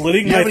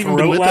 Slitting you my haven't even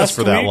been throat with last us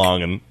for that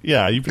long, and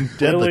you've been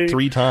dead like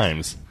 3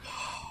 times.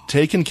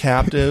 Taken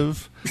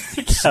captive,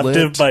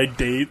 captive by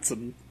dates,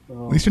 and at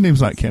least your name's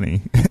not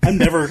Kenny. I'm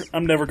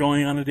never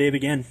going on a date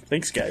again.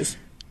 Thanks, guys.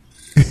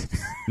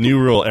 New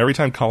rule: every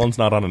time Colin's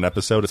not on an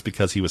episode, it's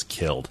because he was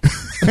killed.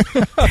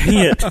 Dang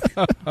it.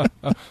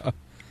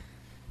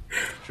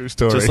 True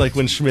story. Just like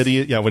when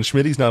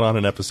Schmitty's not on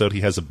an episode,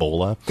 he has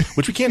Ebola,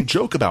 which we can't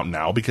joke about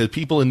now because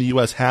people in the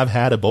U.S. have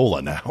had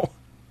Ebola now.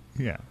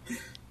 Yeah.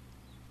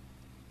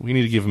 We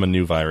need to give him a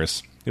new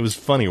virus. It was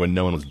funny when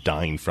no one was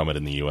dying from it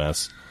in the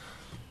U.S.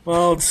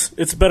 Well,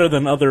 it's better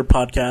than other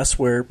podcasts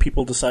where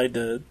people decide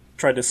to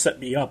try to set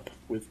me up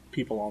with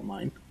people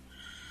online.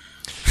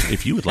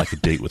 If you would like a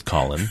date with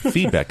Colin,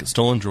 feedback at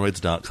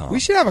stolendroids.com. We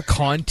should have a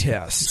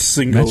contest.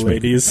 Single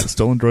ladies. At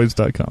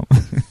stolendroids.com.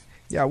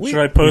 Yeah, should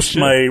I post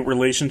my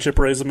relationship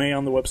resume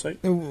on the website?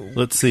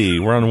 Let's see.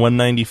 We're on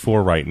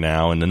 194 right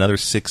now. In another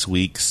 6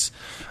 weeks,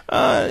 for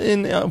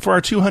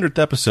our 200th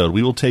episode,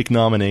 we will take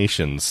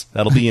nominations.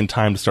 That'll be in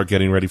time to start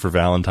getting ready for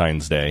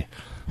Valentine's Day.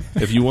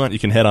 If you want, you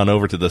can head on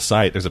over to the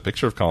site. There's a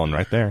picture of Colin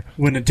right there.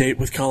 Win a date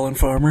with Colin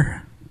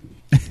Farmer.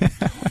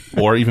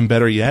 Or even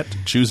better yet,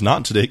 choose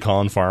not to date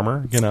Colin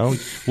Farmer. You know,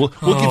 we'll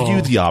give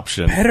you the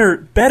option.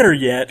 Better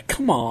yet,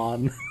 come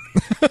on.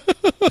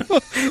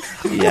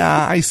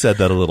 Yeah, I said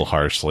that a little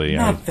harshly.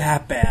 Not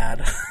that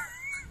bad.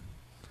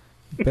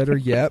 Better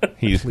yet,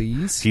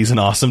 please. He's an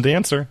awesome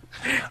dancer.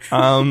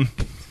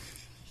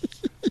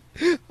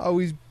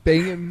 Always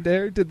banging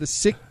there to the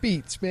sick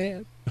beats,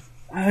 man.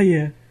 Oh,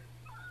 yeah.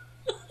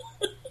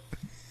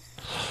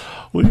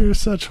 We're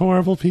such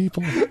horrible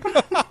people.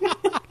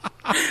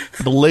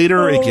 The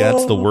later it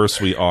gets, the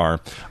worse we are.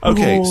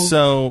 Okay,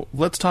 so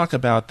let's talk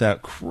about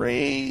that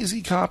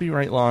crazy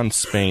copyright law in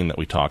Spain that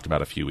we talked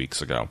about a few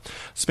weeks ago.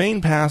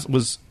 Spain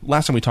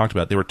last time we talked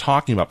about it, they were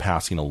talking about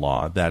passing a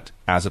law that,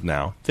 as of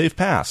now, they've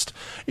passed.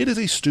 It is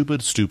a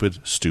stupid, stupid,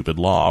 stupid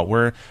law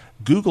where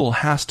Google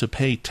has to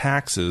pay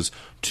taxes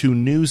to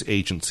news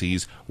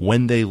agencies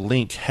when they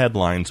link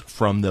headlines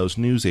from those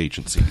news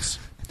agencies.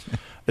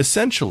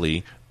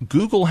 Essentially,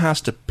 Google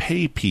has to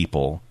pay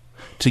people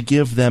to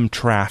give them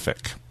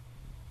traffic,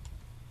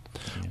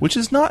 which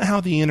is not how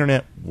the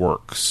internet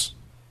works.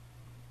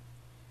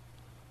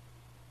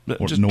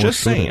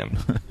 Just saying.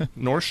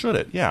 Nor should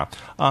it, yeah.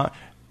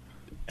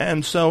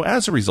 And so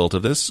as a result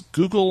of this,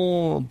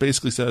 Google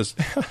basically says,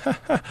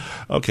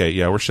 okay,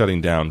 yeah, we're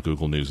shutting down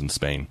Google News in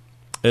Spain.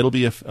 It'll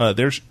be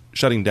they're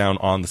shutting down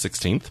on the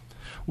 16th,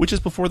 which is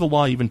before the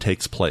law even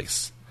takes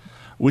place,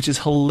 which is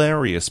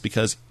hilarious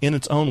because in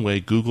its own way,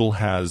 Google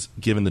has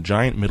given the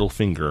giant middle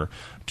finger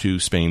to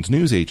Spain's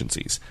news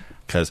agencies.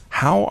 Because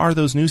how are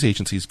those news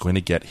agencies going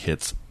to get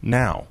hits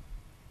now?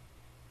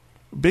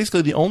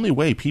 Basically, the only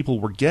way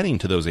people were getting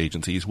to those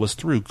agencies was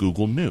through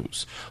Google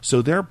News.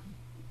 So their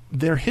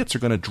hits are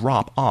going to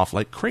drop off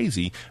like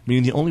crazy,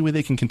 meaning the only way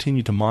they can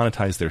continue to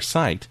monetize their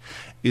site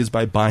is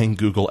by buying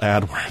Google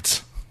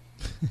AdWords.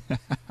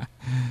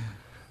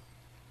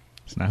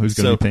 So now who's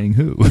going to be paying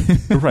who?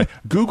 Right.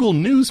 Google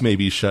News may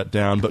be shut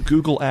down, but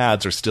Google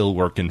Ads are still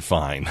working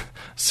fine.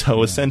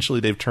 So essentially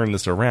they've turned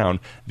this around.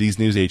 These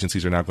news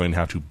agencies are now going to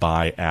have to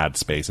buy ad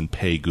space and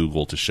pay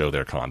Google to show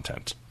their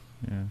content.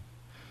 Yeah.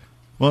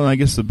 Well, I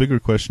guess the bigger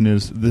question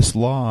is this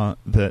law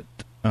that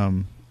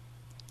they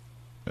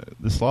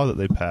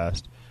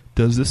passed.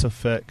 Does this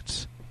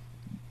affect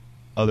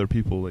other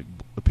people, like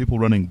people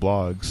running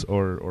blogs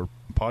or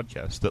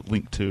podcasts that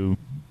link to,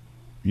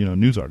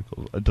 news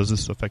articles? Does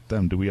this affect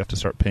them? Do we have to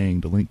start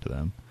paying to link to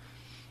them?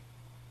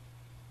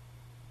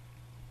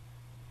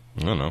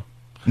 I don't know.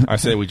 I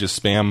say we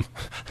just spam.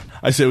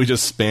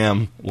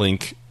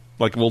 Link.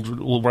 Like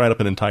we'll write up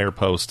an entire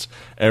post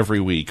every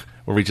week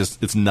where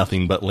it's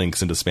nothing but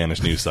links into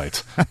Spanish news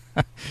sites.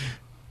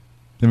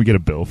 Then we get a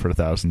bill for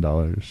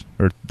 $1,000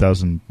 or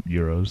 1,000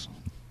 euros.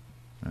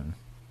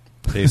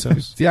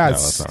 Pesos? Yeah,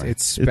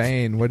 it's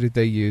Spain. What did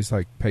they use?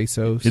 Like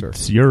pesos?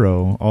 It's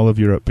euro. All of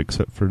Europe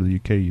except for the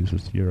UK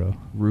uses euro.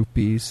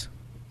 Rupees.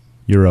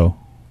 Euro.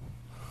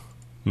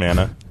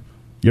 Mana.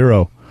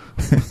 Euro.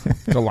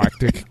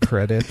 Galactic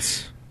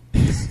credits.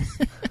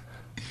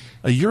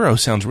 A euro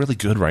sounds really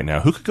good right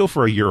now. Who could go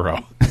for a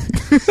euro?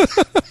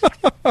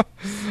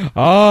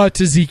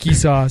 Tzatziki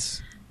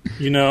sauce.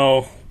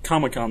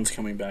 Comic-Con's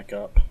coming back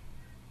up.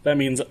 That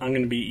means I'm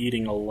going to be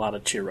eating a lot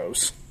of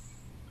churros.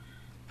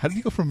 How did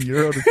you go from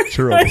euro to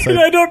churros?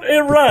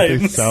 It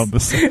rhymes. They sound the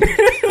same.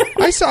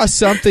 I saw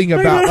something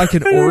about like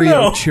an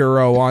Oreo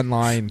churro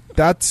online.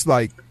 That's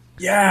like...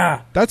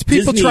 Yeah. That's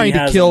people Disney trying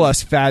to kill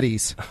us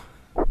fatties.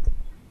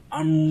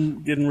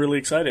 I'm getting really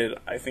excited.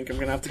 I think I'm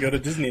going to have to go to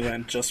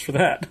Disneyland just for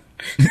that.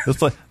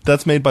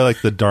 That's made by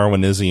like the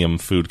Darwinism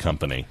food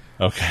company.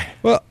 Okay.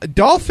 Well,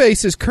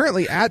 Dollface is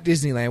currently at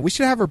Disneyland. We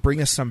should have her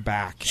bring us some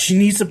back. She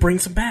needs to bring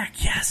some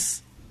back.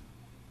 Yes.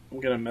 I'm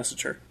going to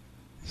message her.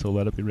 So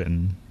let it be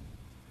written.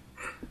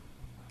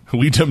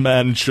 We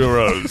demand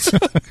churros.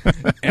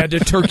 And a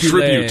turkey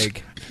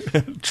leg.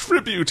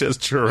 Tribute as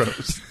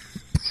churros.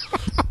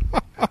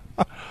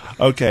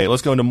 Okay,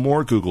 let's go into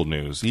more Google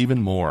news.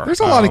 Even more. There's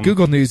a lot of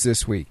Google news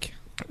this week.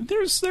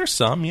 There's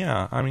some,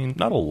 yeah. I mean,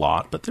 not a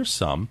lot, but there's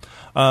some.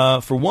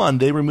 For one,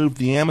 they removed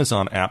the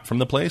Amazon app from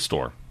the Play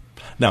Store.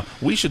 Now,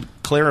 we should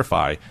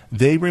clarify,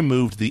 they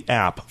removed the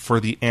app for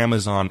the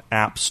Amazon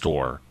App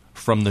Store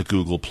from the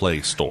Google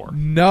Play Store.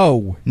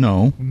 No.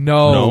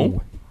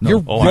 You're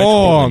wrong. I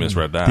totally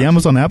misread that. The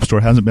Amazon App Store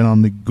hasn't been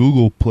on the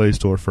Google Play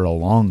Store for a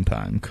long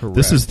time. Correct.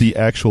 This is the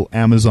actual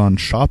Amazon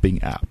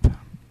shopping app.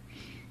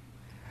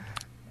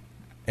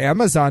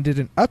 Amazon did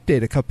an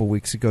update a couple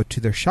weeks ago to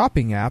their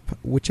shopping app,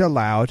 which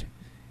allowed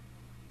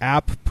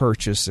app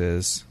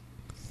purchases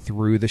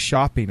through the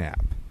shopping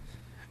app,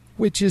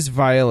 which is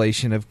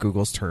violation of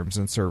Google's terms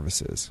and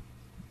services.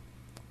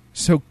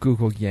 So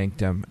Google yanked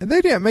them. And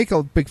they didn't make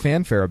a big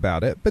fanfare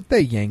about it, but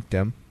they yanked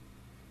them.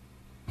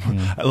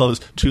 Yeah. I love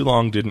this. Too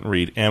long didn't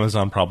read.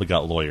 Amazon probably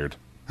got lawyered.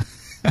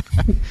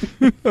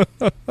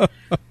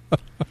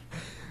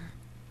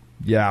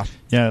 Yeah.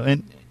 Yeah,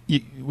 and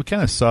we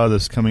kind of saw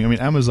this coming. I mean,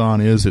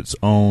 Amazon is its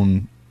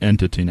own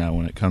entity now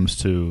when it comes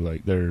to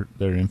like their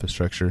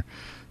infrastructure.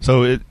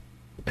 So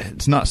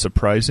it's not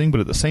surprising,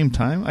 but at the same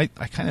time, I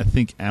kind of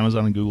think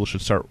Amazon and Google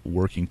should start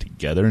working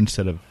together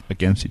instead of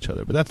against each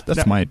other. But that's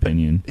now, my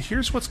opinion.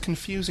 Here's what's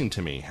confusing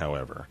to me,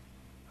 however.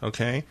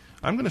 Okay?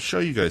 I'm going to show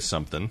you guys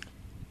something.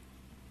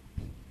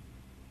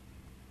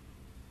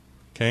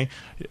 Okay?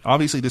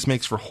 Obviously, this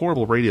makes for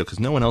horrible radio because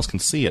no one else can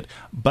see it.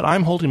 But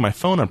I'm holding my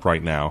phone up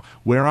right now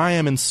where I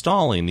am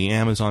installing the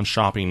Amazon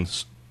Shopping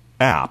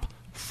app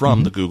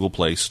from the Google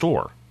Play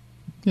Store.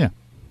 Yeah.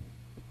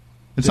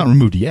 It's not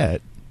removed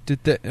yet.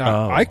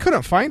 I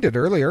couldn't find it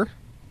earlier.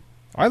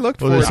 I looked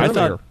for it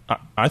earlier.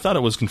 I thought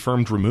it was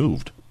confirmed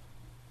removed.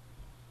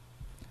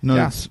 No,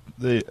 Yeah.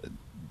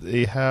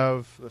 they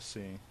have. Let's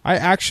see. I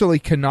actually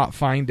cannot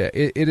find it.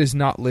 It is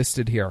not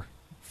listed here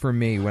for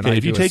me when I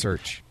do a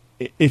search.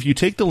 If you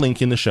take the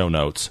link in the show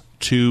notes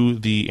to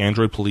the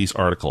Android Police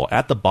article,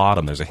 at the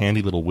bottom there's a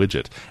handy little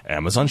widget,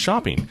 Amazon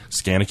Shopping.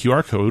 Scan a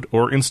QR code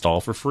or install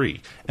for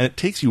free. And it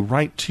takes you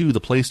right to the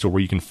Play Store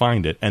where you can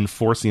find it and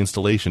force the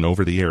installation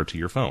over the air to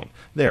your phone.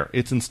 There,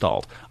 it's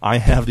installed. I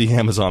have the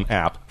Amazon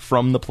app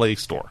from the Play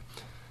Store.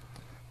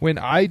 When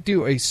I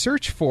do a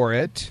search for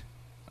it,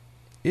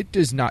 it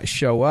does not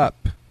show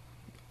up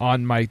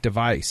on my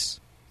device.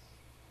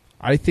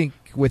 I think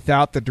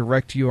without the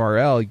direct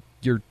URL,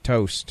 you're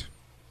toast.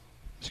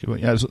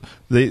 Yeah, so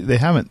they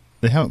haven't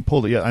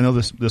pulled it yet. I know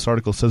this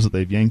article says that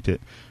they've yanked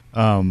it,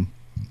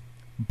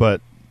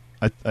 but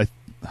I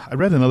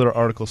read another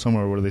article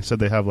somewhere where they said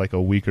they have like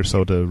a week or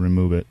so to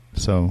remove it.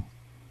 So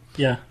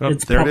yeah, oh,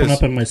 it's popping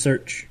up in my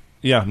search.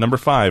 Yeah, number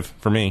 5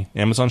 for me.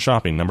 Amazon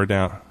Shopping, number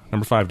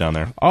 5 down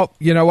there. Oh,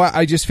 you know what?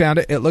 I just found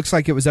it. It looks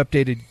like it was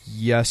updated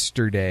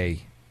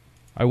yesterday.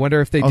 I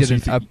wonder if they did an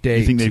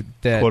update. You think they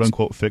that, quote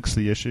unquote fixed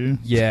the issue?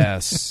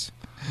 Yes.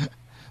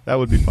 That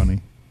would be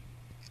funny.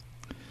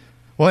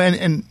 Well,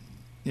 and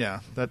yeah,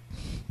 that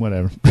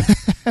whatever.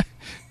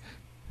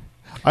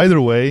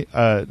 Either way,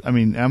 I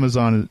mean,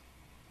 Amazon,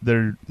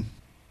 I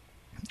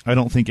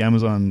don't think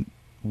Amazon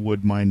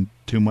would mind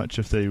too much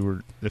if they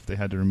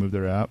had to remove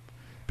their app,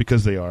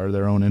 because they are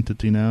their own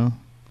entity now.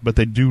 But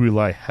they do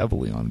rely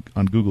heavily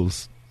on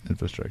Google's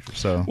infrastructure.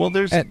 So well,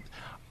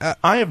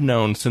 I have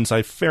known since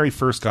I very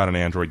first got an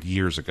Android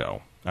years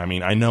ago. I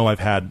mean, I know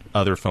I've had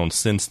other phones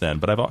since then,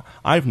 but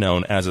I've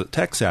known as a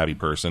tech savvy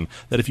person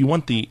that if you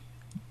want the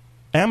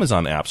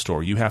Amazon App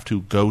Store, you have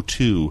to go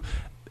to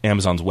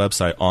Amazon's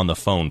website on the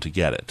phone to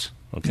get it.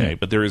 Okay,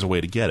 but there is a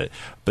way to get it.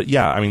 But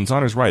yeah, I mean,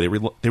 Zonner's right.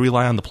 They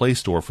rely on the Play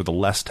Store for the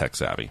less tech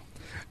savvy.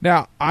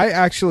 Now, I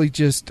actually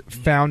just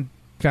found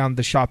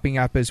the shopping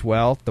app as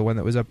well, the one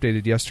that was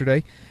updated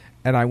yesterday,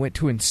 and I went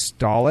to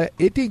install it.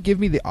 It didn't give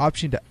me the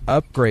option to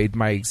upgrade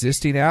my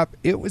existing app.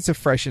 It was a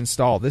fresh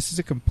install. This is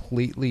a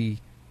completely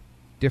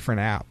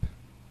different app.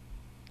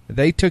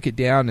 They took it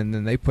down and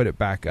then they put it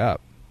back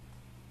up.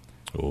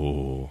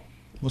 Oh.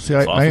 Well, see,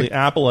 awfully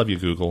Apple of you,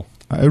 Google.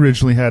 I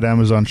originally had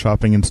Amazon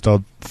Shopping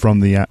installed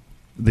from the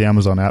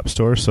Amazon App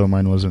Store, so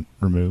mine wasn't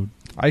removed.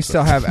 I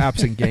still have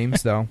apps and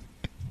games, though.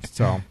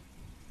 So,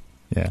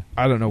 yeah.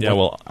 I don't know.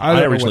 Yeah,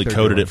 I originally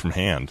coded it from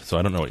hand, so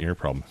I don't know what your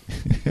problem.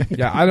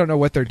 Yeah, I don't know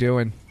what they're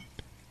doing.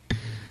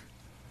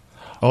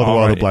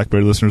 All the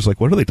BlackBerry listeners are like,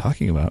 what are they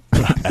talking about?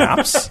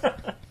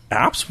 Apps?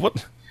 Apps?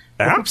 What?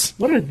 Apps?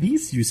 What are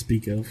these you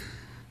speak of?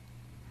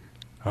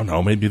 I don't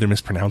know. Maybe they're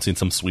mispronouncing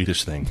some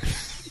Swedish thing.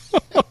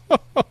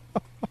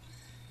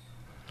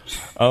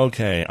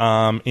 Okay.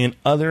 In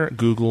other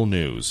Google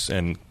news,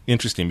 and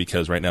interesting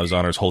because right now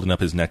Zonner's holding up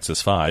his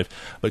Nexus 5,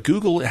 but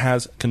Google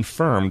has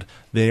confirmed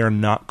they are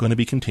not going to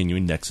be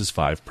continuing Nexus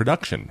 5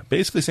 production.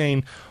 Basically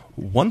saying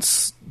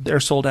once they're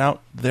sold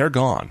out, they're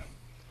gone.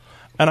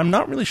 And I'm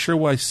not really sure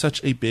why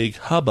such a big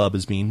hubbub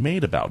is being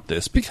made about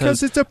this.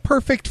 Because it's a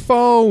perfect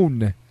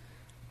phone.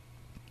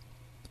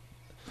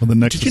 Well, the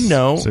Nexus Did you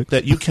know 6?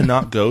 that you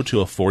cannot go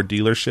to a Ford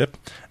dealership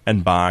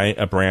and buy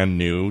a brand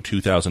new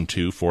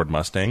 2002 Ford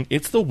Mustang?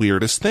 It's the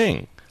weirdest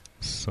thing.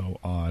 So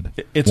odd.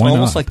 It's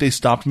almost like they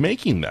stopped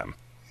making them.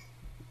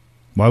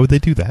 Why would they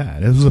do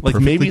that? It was a like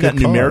maybe that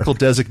car. numerical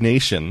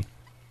designation.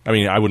 I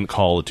mean, I wouldn't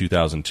call a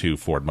 2002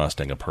 Ford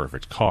Mustang a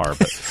perfect car,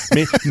 but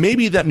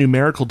maybe that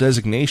numerical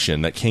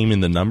designation that came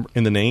in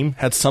the name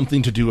had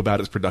something to do about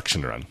its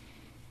production run.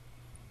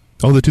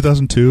 Oh, the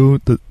 2002.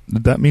 Did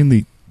that mean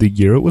the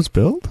year it was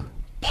built?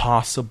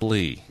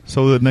 Possibly.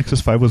 So the Nexus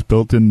 5 was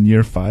built in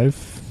year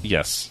 5?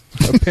 Yes.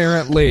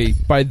 Apparently,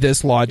 by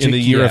this logic, in the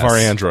year yes. of our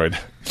Android.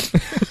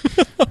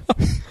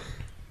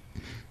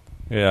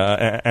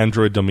 Yeah,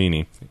 Android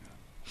Domini.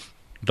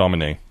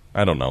 Domine.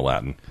 I don't know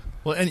Latin.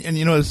 Well, and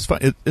you know, it's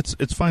fine.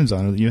 It's fine,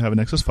 Zana, that you have a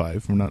Nexus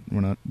 5. We're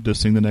not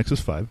dissing the Nexus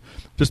 5.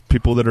 Just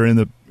people that are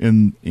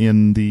in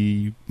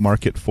the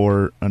market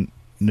for a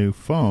new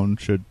phone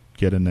should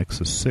get a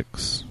Nexus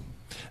 6.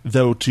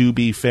 Though, to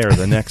be fair,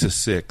 the Nexus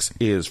 6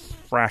 is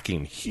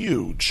fracking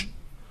huge.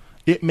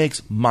 It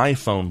makes my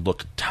phone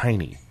look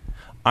tiny.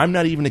 I'm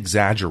not even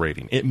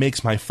exaggerating. It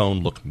makes my phone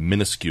look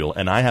minuscule,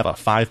 and I have a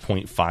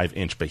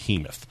 5.5-inch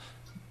behemoth.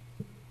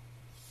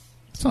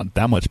 It's not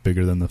that much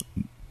bigger than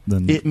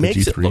it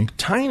makes G3. It look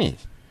tiny.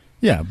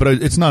 Yeah, but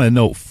it's not a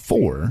Note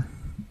 4.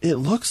 It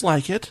looks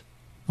like it.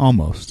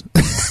 Almost.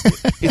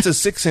 It's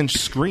a 6-inch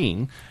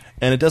screen,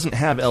 and it doesn't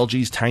have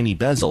LG's tiny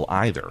bezel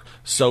either,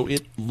 so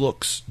it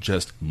looks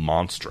just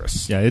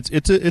monstrous. Yeah,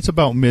 it's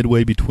about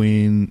midway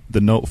between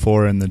the Note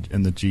 4 and the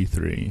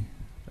G3,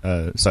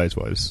 size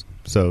wise.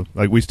 So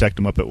like we stacked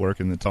them up at work,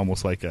 and it's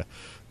almost like a,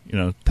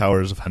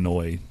 Towers of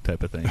Hanoi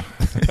type of thing.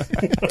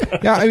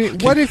 Yeah, I mean,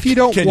 what if you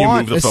don't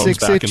want a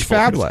 6-inch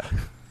phablet?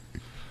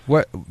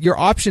 What your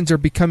options are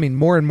becoming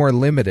more and more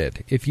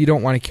limited if you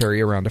don't want to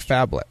carry around a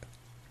phablet.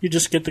 You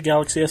just get the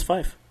Galaxy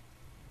S5.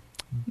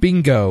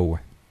 Bingo.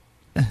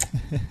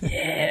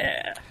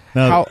 Yeah.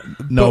 Now,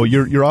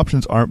 your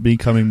options aren't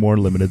becoming more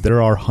limited.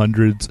 There are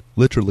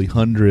literally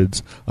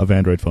hundreds of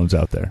Android phones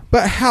out there.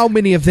 But how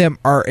many of them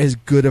are as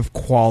good of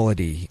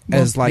quality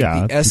as the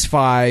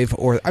S5?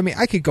 Or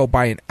I could go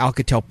buy an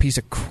Alcatel piece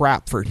of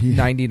crap for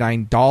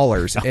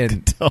 $99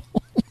 and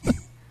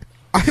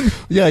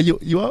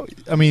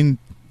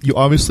you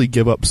obviously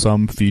give up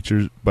some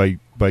features by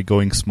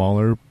going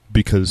smaller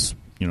because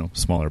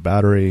smaller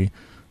battery,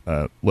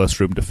 less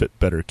room to fit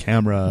better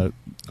camera.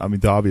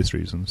 The obvious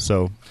reasons.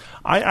 So,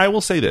 I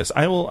will say this.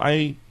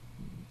 I'm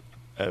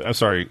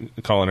sorry,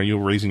 Colin. Are you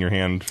raising your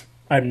hand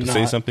to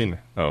say something?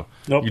 Oh,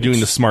 nope. You're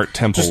doing the smart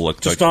temple look.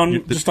 Just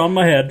on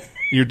my head.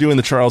 You're doing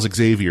the Charles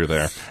Xavier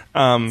there.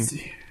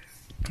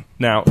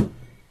 Now,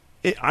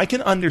 I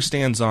can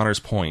understand Zonner's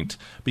point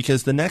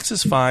because the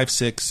Nexus 5,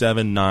 6,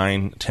 7,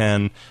 9,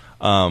 10,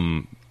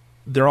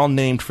 they're all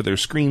named for their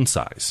screen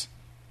size,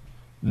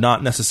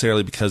 not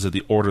necessarily because of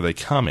the order they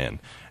come in.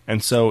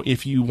 And so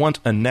if you want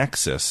a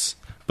Nexus,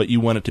 but you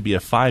want it to be a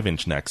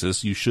 5-inch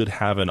Nexus, you should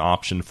have an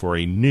option for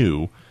a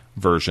new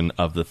version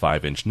of the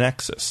 5-inch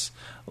Nexus.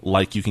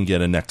 Like you can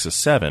get a Nexus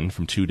 7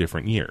 from 2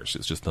 different years.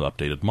 It's just an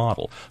updated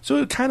model. So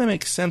it kind of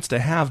makes sense to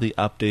have the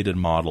updated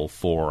model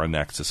for a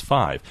Nexus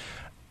 5.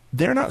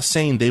 They're not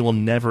saying they will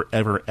never,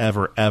 ever,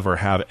 ever, ever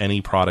have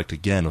any product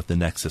again with the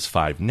Nexus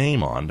 5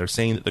 name on. They're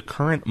saying that the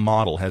current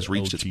model has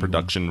reached its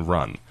production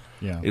run.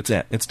 Yeah.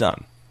 It's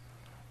done.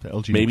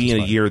 Maybe in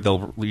a year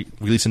they'll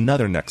release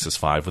another Nexus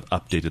 5 with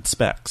updated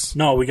specs.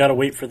 No, we got to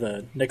wait for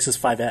the Nexus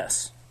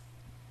 5S.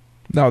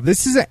 No,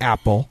 this is an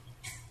Apple.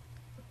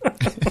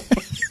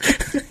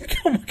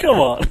 Come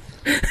on.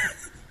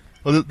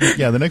 Well,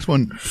 the next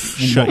one.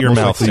 Shut your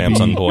mouth,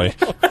 Samsung boy.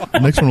 The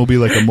next one will be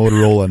like a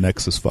Motorola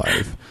Nexus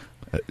 5.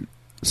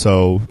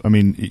 So,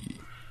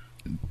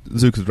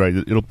 Zook is right.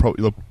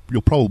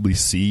 You'll probably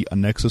see a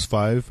Nexus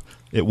 5.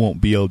 It won't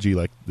be LG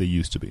like they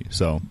used to be.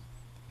 So,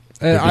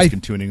 they're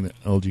discontinuing the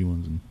LG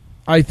ones.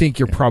 I think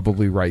you're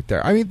probably right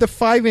there. The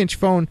 5-inch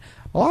phone,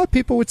 a lot of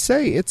people would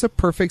say it's a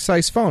perfect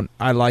size phone.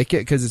 I like it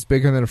because it's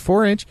bigger than a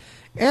 4-inch,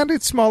 and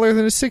it's smaller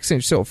than a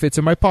 6-inch, so it fits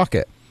in my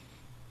pocket.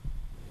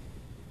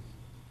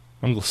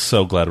 I'm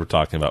so glad we're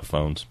talking about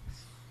phones.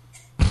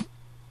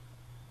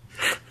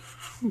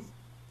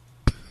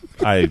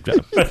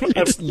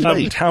 It's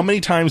late. How many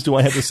times do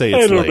I have to say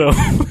it's late? I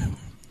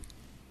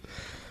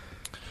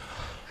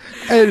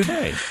don't know.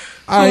 Okay.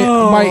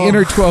 My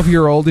inner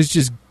 12-year-old is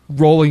just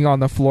rolling on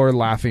the floor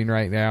laughing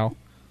right now.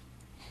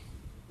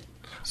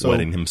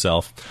 Wetting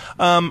himself.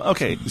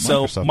 Okay,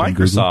 so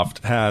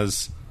Microsoft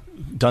has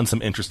done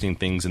some interesting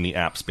things in the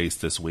app space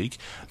this week.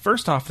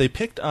 First off, they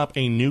picked up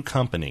a new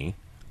company,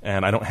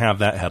 and I don't have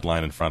that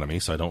headline in front of me,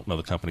 so I don't know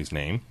the company's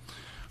name,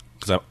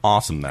 because I'm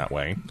awesome that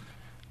way.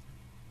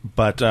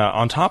 But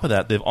on top of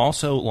that, they've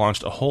also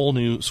launched a whole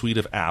new suite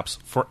of apps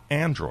for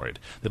Android.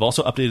 They've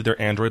also updated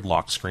their Android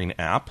lock screen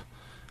app.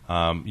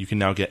 You can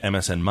now get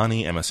MSN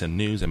Money, MSN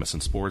News,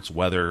 MSN Sports,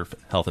 Weather,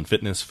 Health and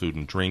Fitness, Food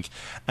and Drink.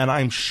 And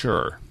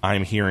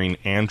I'm hearing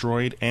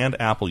Android and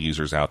Apple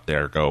users out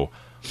there go,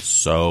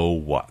 so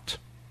what?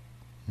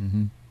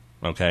 Mm-hmm.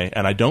 Okay?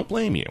 And I don't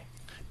blame you.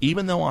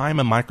 Even though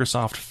I'm a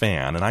Microsoft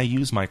fan and I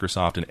use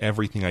Microsoft in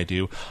everything I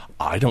do,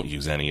 I don't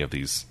use any of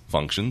these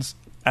functions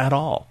at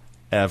all,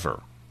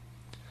 ever.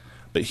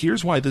 But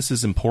here's why this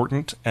is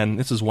important, and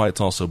this is why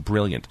it's also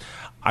brilliant.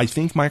 I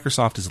think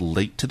Microsoft is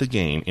late to the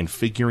game in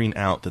figuring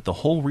out that the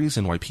whole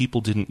reason why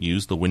people didn't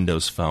use the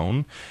Windows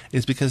Phone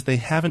is because they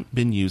haven't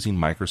been using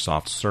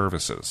Microsoft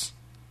services.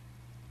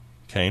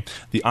 Okay?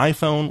 The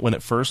iPhone, when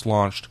it first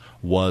launched,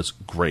 was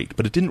great,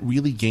 but it didn't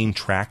really gain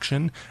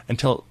traction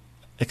until it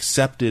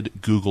accepted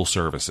Google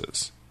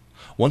services.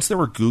 Once there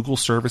were Google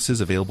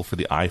services available for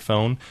the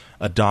iPhone,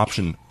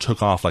 adoption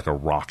took off like a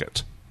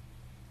rocket.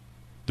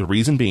 The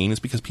reason being is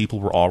because people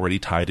were already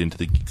tied into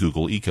the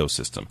Google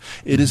ecosystem.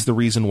 It is the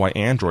reason why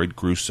Android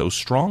grew so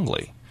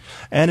strongly.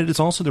 And it is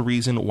also the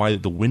reason why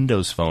the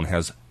Windows Phone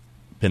has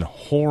been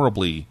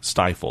horribly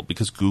stifled,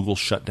 because Google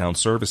shut down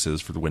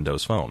services for the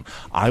Windows Phone.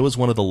 I was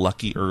one of the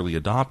lucky early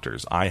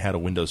adopters. I had a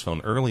Windows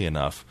Phone early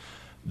enough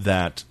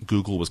that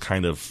Google was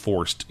kind of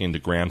forced into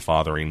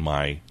grandfathering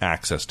my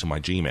access to my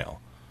Gmail.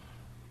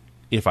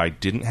 If I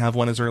didn't have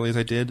one as early as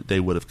I did,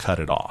 they would have cut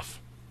it off.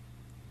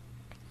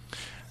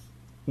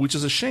 Which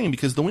is a shame,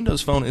 because the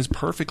Windows Phone is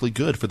perfectly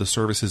good for the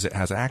services it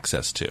has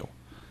access to.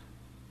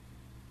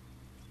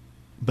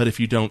 But if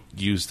you don't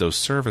use those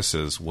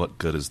services, what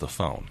good is the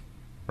phone,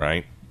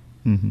 right?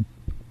 Mm-hmm.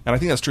 And I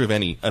think that's true of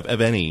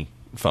any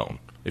phone.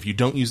 If you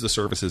don't use the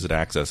services it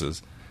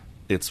accesses,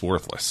 it's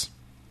worthless.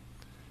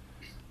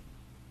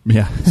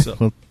 Yeah.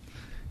 So,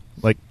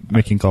 like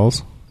making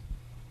calls?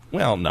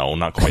 Well, no,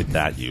 not quite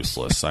that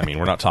useless. I mean,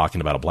 we're not talking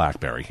about a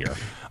BlackBerry here.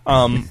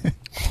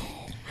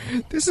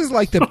 This is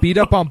like the Beat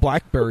Up on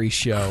BlackBerry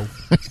show.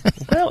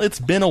 Well, it's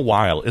been a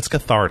while. It's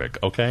cathartic,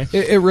 okay?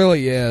 It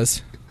really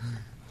is.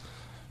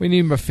 We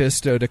need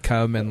Mephisto to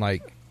come and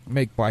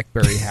make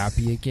BlackBerry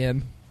happy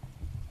again.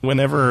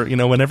 Whenever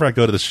I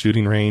go to the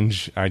shooting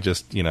range, I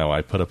just,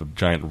 I put up a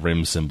giant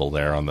rim symbol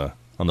there on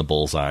the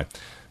bullseye.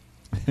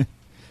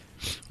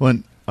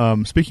 When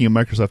speaking of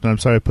Microsoft, and I'm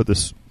sorry I put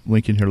this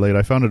link in here late.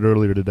 I found it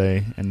earlier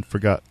today and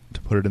forgot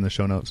to put it in the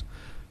show notes.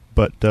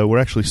 But we're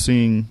actually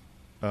seeing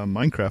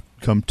Minecraft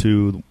come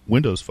to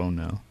Windows Phone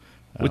now.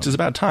 Which is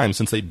about time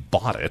since they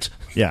bought it.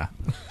 Yeah.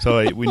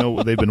 So we know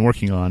what they've been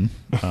working on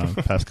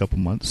past couple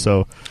months.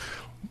 So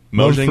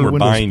Mojang, we're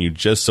buying you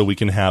just so we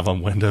can have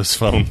on Windows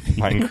Phone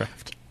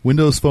Minecraft.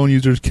 Windows Phone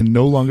users can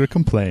no longer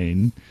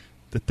complain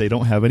that they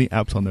don't have any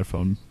apps on their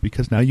phone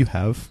because now you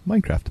have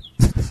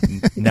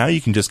Minecraft. Now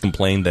you can just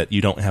complain that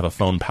you don't have a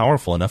phone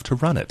powerful enough to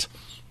run it.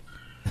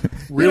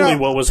 Really,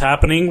 what was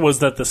happening was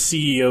that the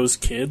CEO's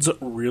kids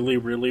really,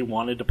 really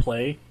wanted to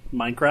play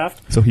Minecraft.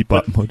 So he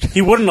bought Mojang.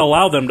 He wouldn't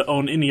allow them to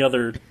own any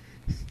other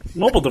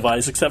mobile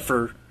device except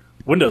for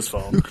Windows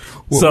Phone.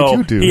 What would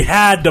you do? He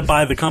had to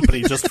buy the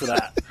company just for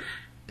that.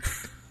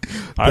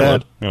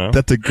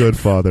 That's a good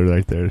father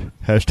right there.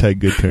 Hashtag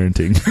good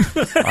parenting.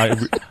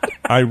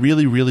 I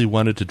really, really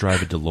wanted to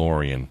drive a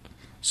DeLorean,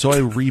 so I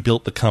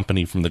rebuilt the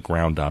company from the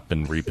ground up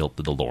and rebuilt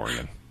the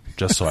DeLorean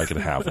just so I could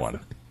have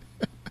one.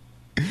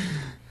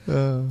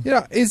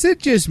 Is it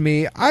just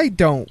me? I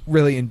don't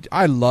really.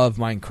 I love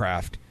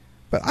Minecraft,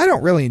 but I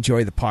don't really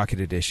enjoy the Pocket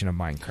Edition of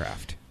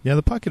Minecraft. Yeah,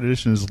 the Pocket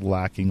Edition is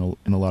lacking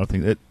in a lot of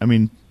things.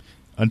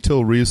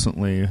 Until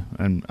recently,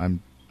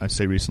 and I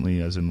say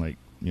recently as in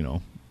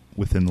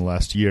within the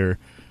last year,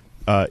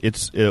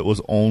 it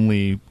was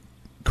only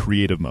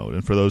creative mode.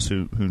 And for those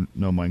who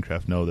know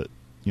Minecraft know that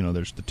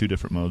there's the two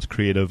different modes,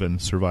 creative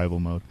and survival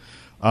mode.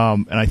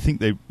 And I think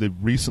they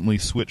recently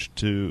switched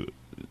to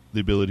the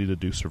ability to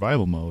do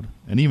survival mode,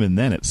 and even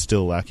then it's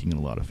still lacking in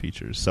a lot of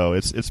features. So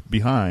it's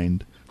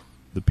behind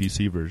the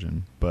PC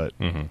version, but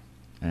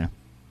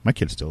my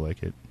kids still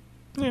like it.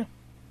 Yeah.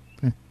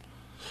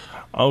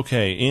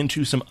 Okay,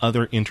 into some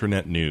other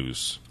internet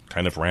news.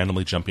 Kind of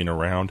randomly jumping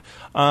around.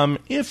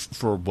 If,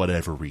 for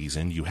whatever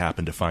reason, you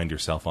happen to find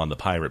yourself on the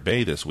Pirate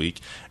Bay this week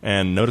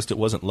and noticed it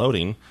wasn't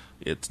loading,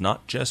 it's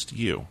not just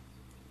you.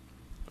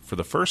 For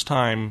the first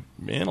time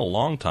in a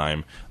long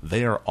time,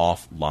 they are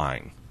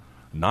offline.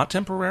 Not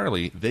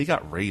temporarily, they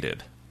got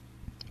raided.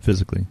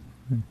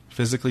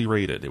 Physically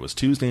raided. It was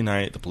Tuesday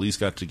night, the police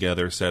got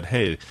together, said,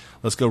 hey,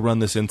 let's go run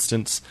this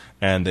instance,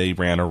 and they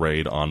ran a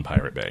raid on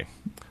Pirate Bay.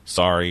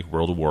 Sorry,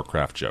 World of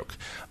Warcraft joke.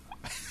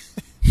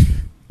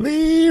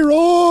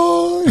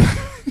 Leroy!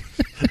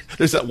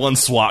 There's that one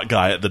SWAT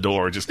guy at the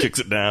door, just kicks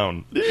it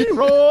down.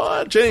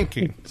 Leroy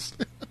Jenkins!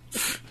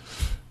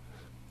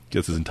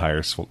 Gets his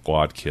entire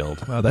squad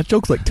killed. Wow, that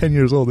joke's like 10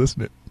 years old,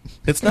 isn't it?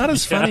 It's not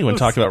as funny when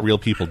talking about real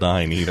people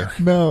dying either.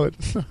 No,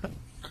 it's not.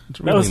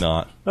 It's really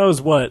not. That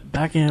was what?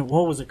 Back in,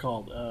 what was it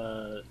called?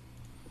 The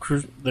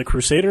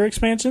Crusader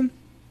expansion?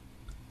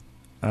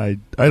 I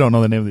don't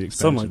know the name of the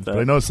expansion, Something like that.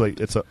 But I know it's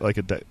like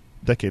a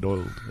decade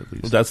old, at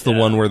least. That's the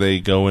one where they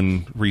go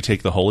and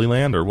retake the Holy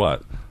Land, or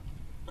what?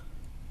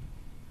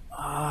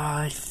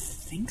 I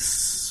think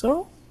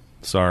so.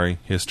 Sorry,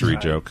 history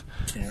joke.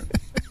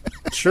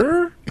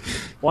 Sure.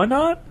 Why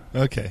not?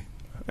 Okay.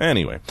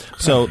 Anyway,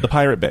 so the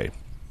Pirate Bay.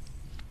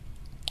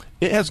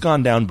 It has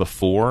gone down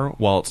before,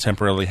 while it's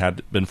temporarily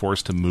had been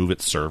forced to move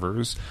its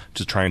servers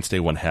to try and stay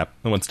one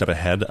step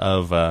ahead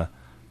of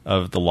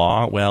the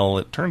law. Well,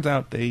 it turns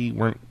out they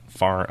weren't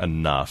far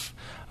enough,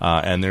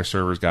 and their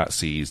servers got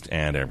seized,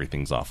 and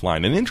everything's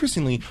offline. And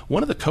interestingly,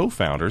 one of the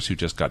co-founders, who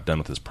just got done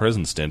with his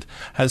prison stint,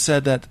 has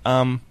said that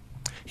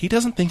he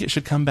doesn't think it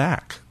should come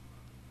back.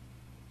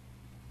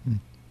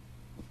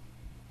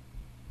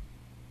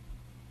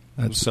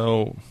 That's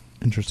so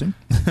interesting.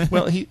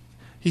 Well, he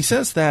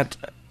says that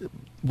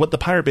what the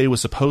Pirate Bay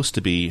was supposed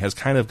to be has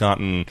kind of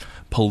gotten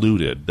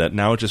polluted, that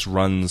now it just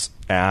runs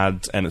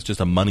ads and it's just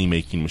a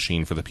money-making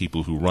machine for the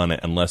people who run it,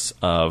 and less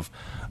of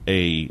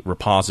a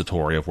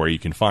repository of where you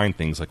can find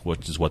things, like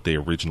which is what they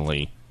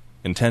originally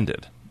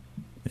intended.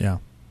 Yeah.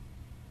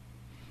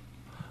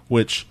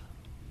 Which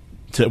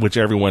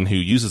everyone who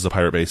uses the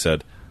Pirate Bay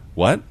said,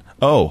 what?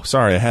 Oh,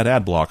 sorry, I had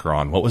ad blocker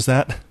on. What was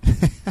that?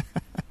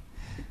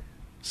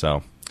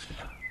 So,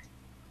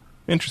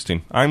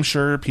 interesting. I'm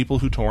sure people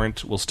who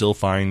torrent will still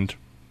find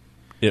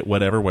it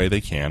whatever way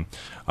they can.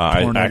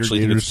 I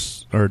actually think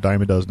it's, or a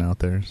dime a dozen out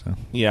there. So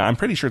yeah, I'm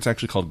pretty sure it's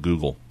actually called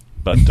Google.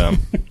 But no,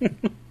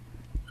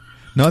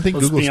 I think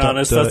Let's Google be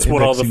honest. stopped That's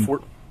what all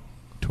the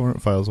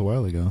torrent files a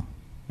while ago.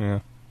 Yeah,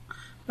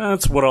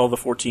 that's what all the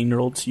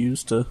 14-year-olds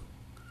use to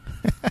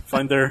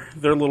find their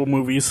little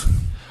movies.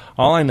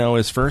 All I know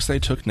is first they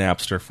took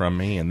Napster from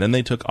me, and then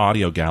they took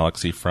Audio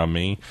Galaxy from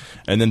me,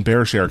 and then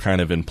BearShare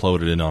kind of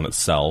imploded in on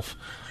itself.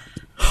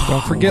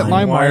 Don't forget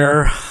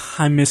LimeWire.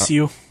 I miss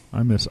you.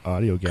 I miss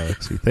Audio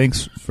Galaxy.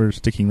 Thanks for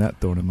sticking that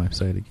thorn in my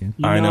side again.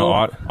 I know.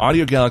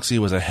 Audio Galaxy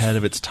was ahead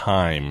of its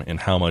time in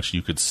how much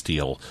you could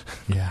steal.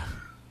 Yeah.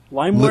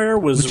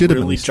 LimeWire was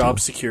really job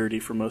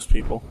security for most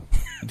people.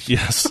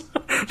 Yes.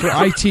 For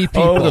IT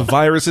people. Oh, the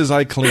viruses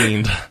I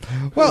cleaned.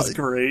 Well, that's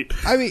great.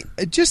 I mean,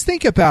 just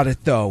think about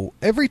it, though.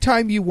 Every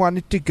time you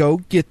wanted to go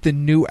get the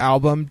new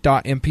album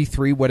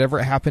 .mp3, whatever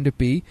it happened to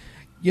be,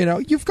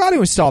 you've got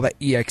to install that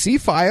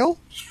exe file.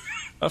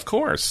 Of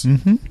course.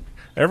 Mm-hmm.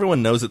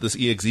 Everyone knows that this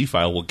exe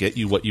file will get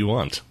you what you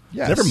want.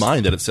 Yes. Never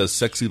mind that it says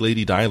 "sexy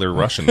lady dialer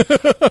Russian."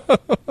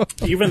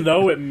 Even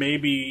though it may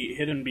be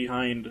hidden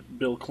behind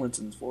Bill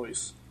Clinton's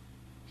voice.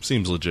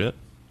 Seems legit.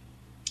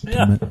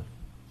 Yeah.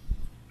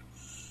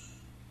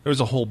 There's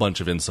a whole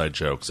bunch of inside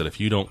jokes that if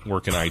you don't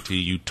work in IT,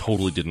 you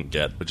totally didn't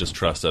get, but just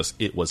trust us,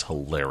 it was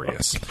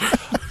hilarious.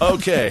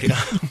 Okay.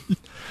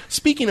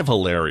 Speaking of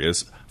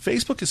hilarious,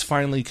 Facebook is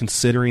finally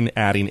considering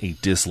adding a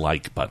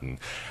dislike button.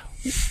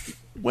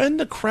 When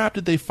the crap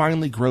did they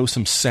finally grow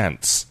some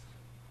sense?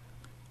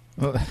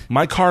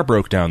 My car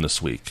broke down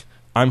this week.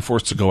 I'm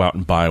forced to go out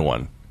and buy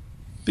one.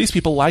 These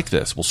people like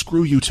this. Well,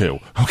 screw you too,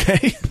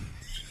 okay?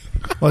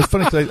 Well, it's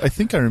funny because I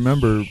think I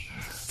remember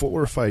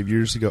 4 or 5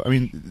 years ago. I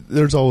mean,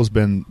 there's always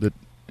been that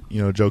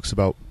jokes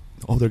about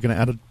they're going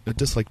to add a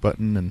dislike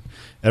button, and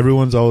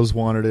everyone's always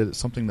wanted it. It's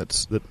something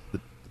that's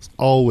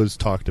always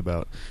talked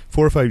about.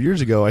 4 or 5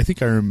 years ago, I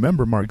think I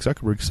remember Mark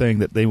Zuckerberg saying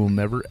that they will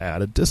never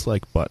add a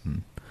dislike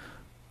button.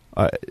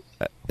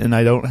 And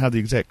I don't have the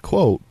exact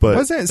quote, but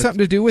wasn't it something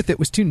to do with it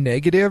was too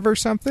negative or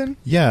something?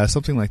 Yeah,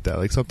 something like that,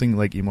 like something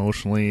like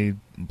emotionally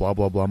blah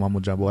blah blah mumbo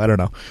jumbo. I don't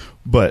know,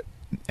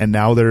 and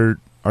now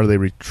are they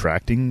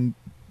retracting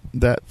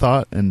that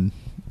thought,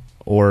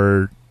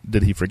 or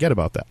did he forget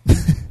about that?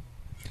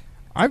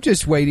 I'm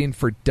just waiting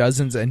for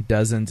dozens and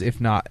dozens,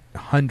 if not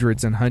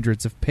hundreds and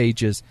hundreds of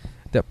pages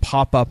that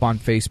pop up on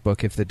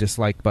Facebook if the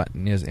dislike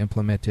button is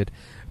implemented.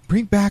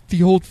 Bring back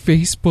the old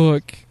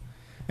Facebook.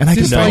 And I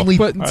can dislike finally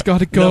button's got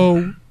to go.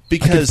 No,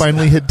 because I can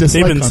finally hit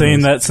dislike. They've been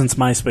saying that since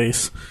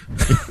MySpace.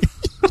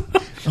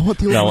 I want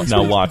the old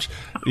now watch.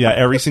 Yeah,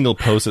 every single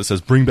post that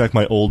says "Bring back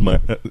my old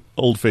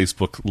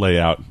Facebook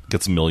layout"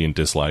 gets 1 million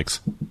dislikes.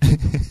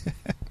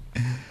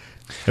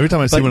 Every time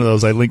I see one of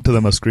those, I link to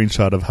them a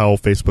screenshot of how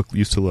Facebook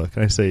used to look.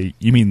 And I say,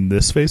 "You mean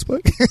this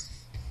Facebook?"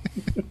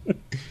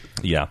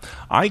 Yeah,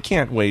 I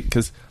can't wait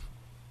because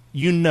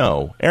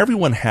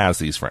everyone has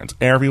these friends.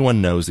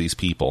 Everyone knows these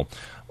people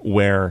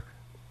where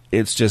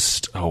it's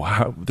just,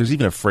 there's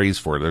even a phrase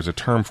for it. There's a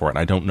term for it, and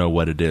I don't know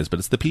what it is. But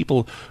it's the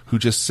people who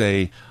just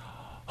say,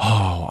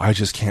 I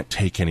just can't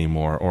take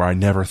anymore, or I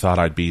never thought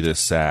I'd be this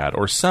sad,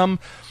 or some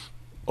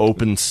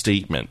open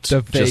statement.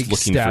 The vague just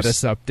looking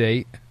status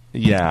update.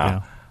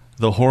 Yeah.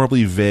 The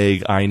horribly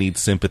vague, I need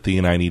sympathy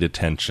and I need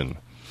attention.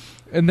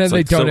 And then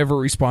they don't ever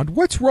respond.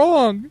 What's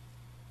wrong?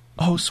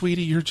 Oh,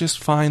 sweetie, you're just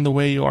fine the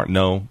way you are.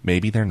 No,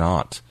 maybe they're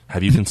not.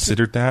 Have you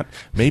considered that?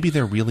 Maybe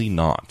they're really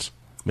not.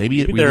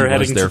 Maybe it really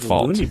was their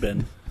fault.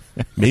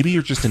 Maybe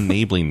you're just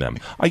enabling them.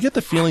 I get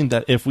the feeling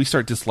that if we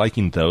start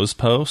disliking those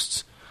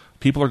posts,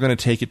 people are going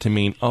to take it to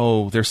mean,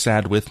 they're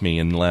sad with me,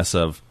 and less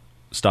of,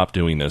 stop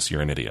doing this,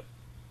 you're an idiot.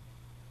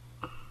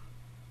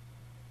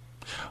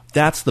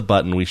 That's the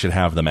button we should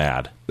have them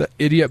add. The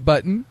idiot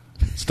button?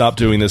 Stop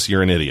doing this,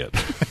 you're an idiot.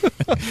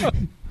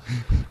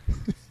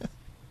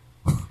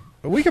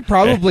 We could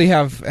probably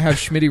have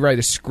Schmitty write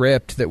a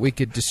script that we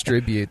could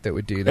distribute that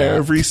would do that.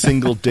 Every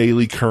single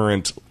Daily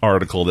Current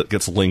article that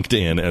gets linked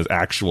in as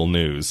actual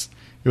news.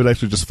 It would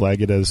actually just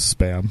flag it as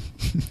spam.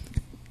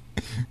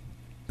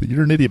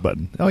 You're an idiot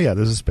button. Oh, yeah,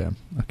 this is spam.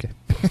 Okay.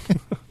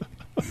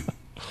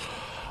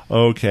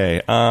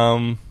 Okay.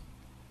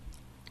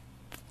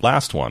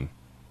 Last one.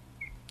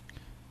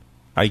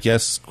 I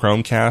guess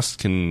Chromecast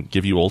can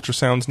give you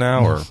ultrasounds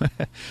now, or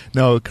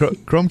no?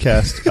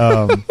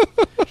 Chromecast.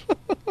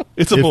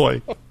 It's a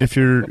boy. If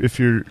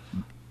you're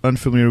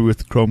unfamiliar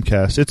with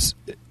Chromecast,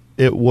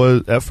 it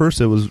was at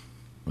first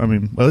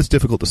it's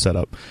difficult to set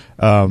up,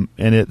 and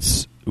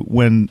it's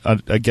when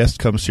a guest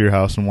comes to your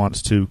house and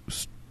wants to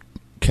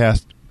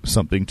cast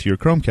something to your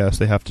Chromecast,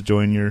 they have to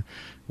join your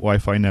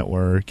Wi-Fi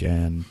network,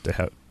 and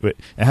it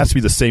has to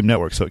be the same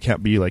network, so it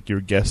can't be like your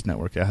guest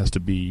network. It has to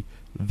be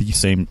the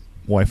same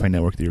Wi-Fi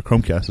network that your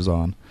Chromecast is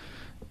on,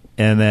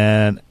 and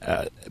then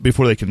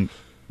before they can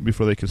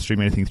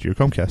stream anything through your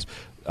Chromecast.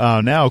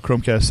 Now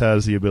Chromecast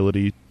has the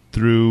ability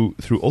through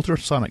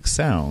ultrasonic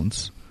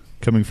sounds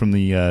coming from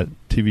the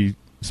TV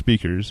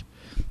speakers,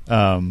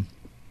 can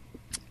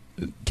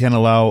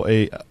allow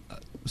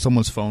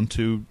someone's phone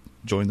to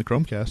join the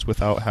Chromecast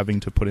without having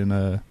to put in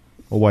a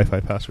Wi-Fi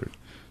password.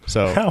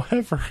 So,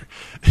 however,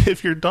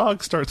 if your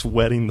dog starts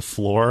wetting the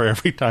floor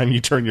every time you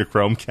turn your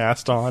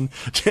Chromecast on,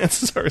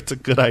 chances are it's a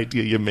good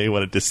idea you may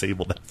want to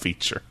disable that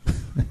feature.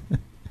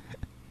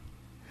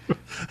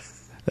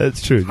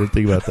 That's true. Didn't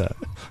think about that.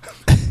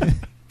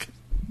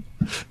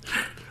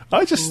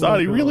 I just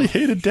thought he really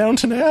hated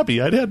Downton Abbey.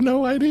 I had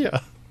no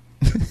idea.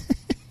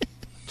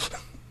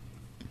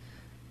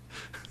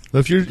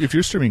 If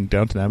you're streaming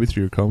Downton Abbey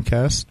through your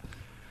Chromecast,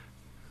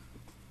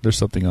 there's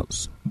something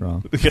else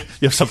wrong. You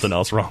have something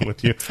else wrong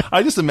with you.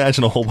 I just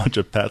imagine a whole bunch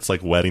of pets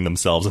like wetting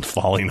themselves and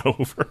falling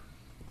over.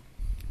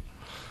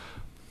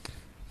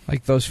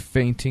 Like those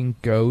fainting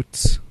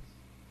goats.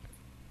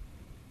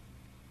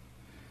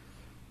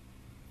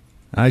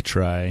 I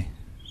try.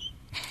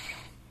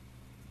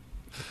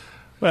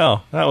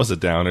 Well, that was a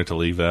downer to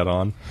leave that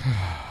on.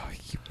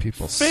 You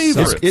people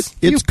favorites.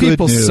 It's good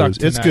news. Suck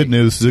it's good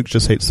news. Zook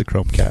just hates the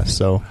Chromecast,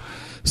 so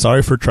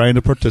sorry for trying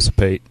to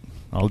participate.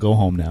 I'll go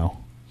home now.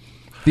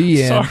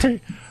 The end.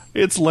 Sorry,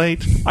 it's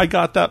late. I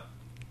got that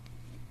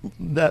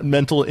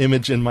mental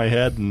image in my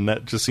head, and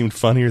that just seemed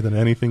funnier than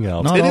anything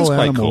else. Not It is all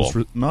quite animals,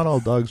 cool. not all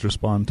dogs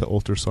respond to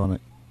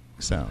ultrasonic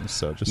sounds.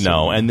 So just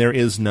No, and there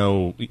is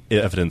no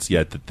evidence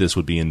yet that this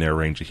would be in their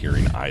range of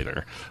hearing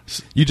either.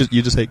 you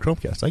just hate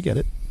Chromecast. I get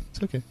it.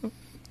 It's okay.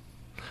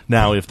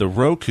 Now, if the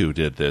Roku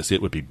did this,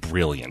 it would be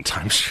brilliant,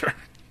 I'm sure.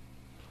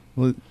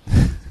 Well,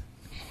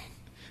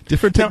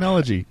 different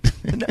technology.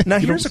 Now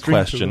You here's don't a stream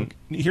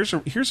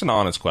question. Here's an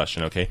honest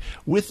question, okay?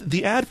 With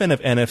the advent of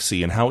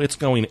NFC and how it's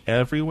going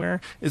everywhere,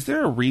 is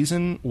there a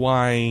reason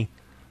why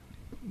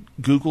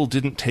Google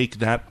didn't take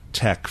that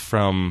tech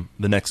from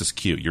the Nexus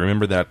Q? You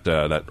remember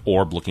that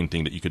orb-looking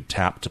thing that you could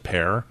tap to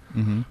pair?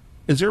 Mm-hmm.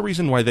 Is there a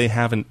reason why they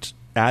haven't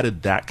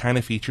added that kind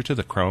of feature to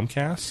the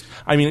Chromecast?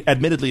 I mean,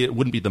 admittedly, it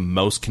wouldn't be the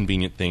most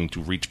convenient thing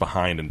to reach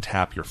behind and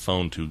tap your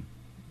phone to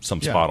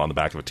some spot on the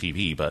back of a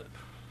TV, but...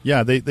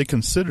 Yeah, they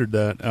considered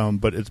that,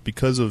 but it's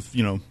because of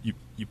the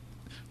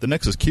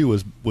Nexus Q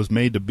was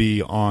made to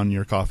be on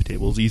your coffee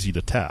table. It's easy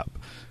to tap,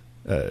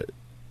 but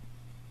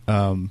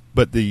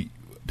to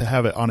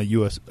have it on an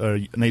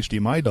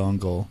HDMI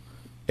dongle,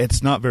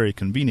 it's not very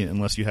convenient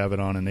unless you have it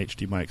on an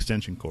HDMI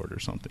extension cord or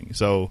something.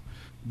 So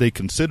they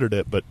considered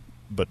it, but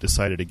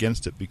decided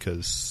against it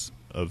because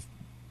of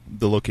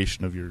the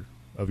location of your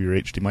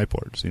HDMI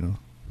ports.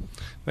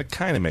 That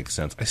kind of makes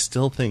sense. I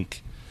still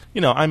think...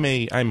 I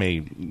may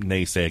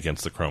naysay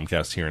against the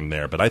Chromecast here and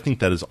there, but I think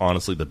that is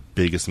honestly the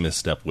biggest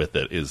misstep with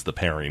it is the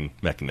pairing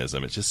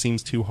mechanism. It just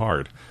seems too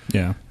hard.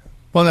 Yeah.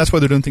 Well, and that's why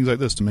they're doing things like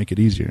this to make it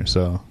easier.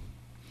 So,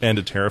 and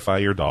to terrify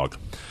your dog.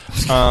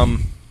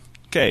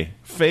 Okay,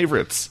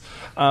 favorites.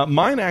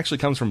 Mine actually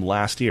comes from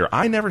last year.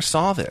 I never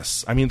saw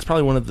this. I mean, it's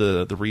probably one of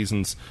the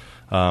reasons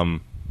why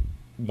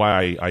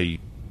I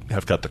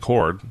have cut the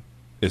cord,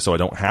 is so I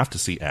don't have to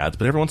see ads,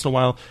 but every once in a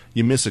while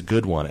you miss a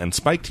good one. And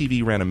Spike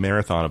TV ran a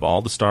marathon of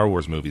all the Star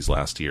Wars movies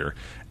last year,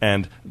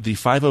 and the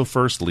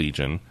 501st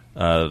Legion,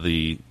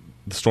 the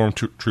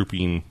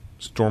stormtrooper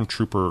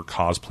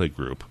cosplay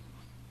group,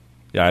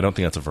 yeah, I don't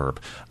think that's a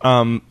verb,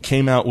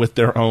 came out with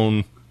their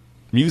own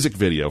music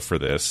video for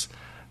this,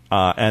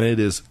 and it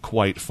is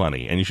quite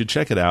funny, and you should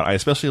check it out. I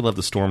especially love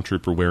the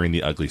stormtrooper wearing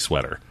the ugly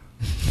sweater.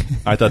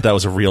 I thought that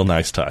was a real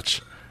nice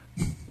touch.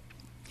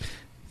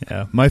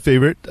 Yeah, my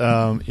favorite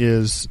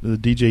is the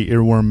DJ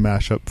Earworm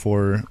mashup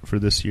for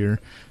this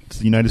year. It's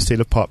the United State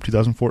of Pop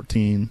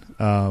 2014.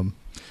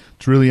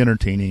 It's really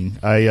entertaining.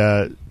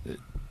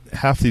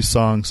 Half these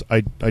songs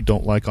I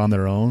don't like on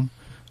their own,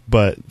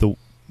 but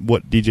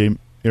what DJ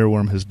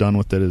Earworm has done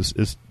with it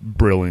is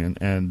brilliant,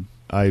 and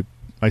I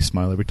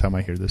smile every time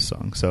I hear this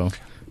song. So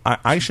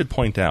I should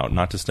point out,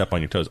 not to step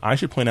on your toes, I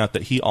should point out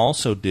that he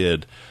also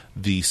did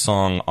the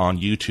song on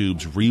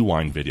YouTube's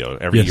Rewind video.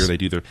 Every year they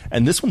do their...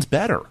 And this one's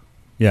better.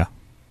 Yeah.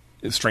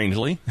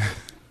 Strangely.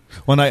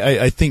 Well, and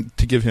I think,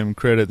 to give him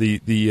credit, the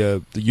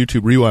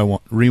YouTube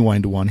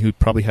Rewind one, he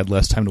probably had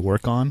less time to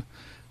work on,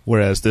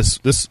 whereas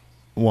this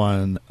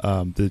one,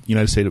 the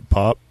United States of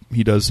Pop,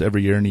 he does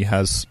every year, and he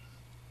has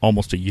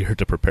almost a year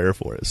to prepare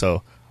for it.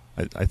 So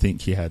I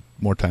think he had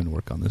more time to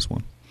work on this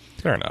one.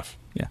 Fair enough.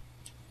 Yeah.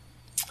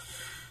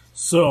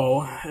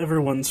 So,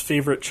 everyone's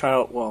favorite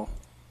well,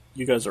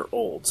 you guys are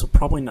old, so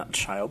probably not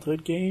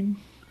childhood game.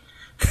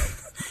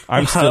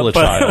 I'm still a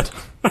child.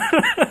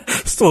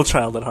 Still a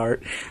child at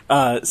heart.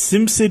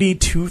 SimCity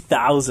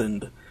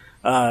 2000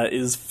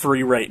 is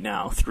free right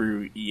now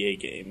through EA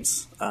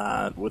Games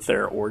with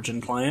their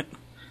Origin client.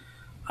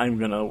 I'm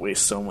going to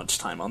waste so much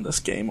time on this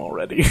game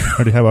already. I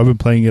already have. I've been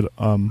playing it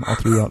all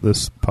throughout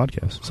this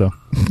podcast. So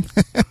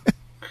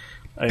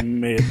I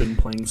may have been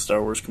playing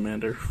Star Wars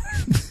Commander.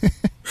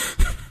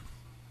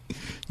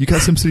 You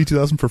got SimCity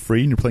 2000 for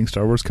free and you're playing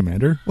Star Wars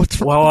Commander?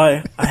 What's wrong?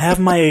 Well, I have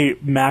my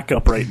Mac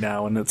up right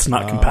now, and it's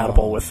not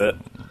compatible with it.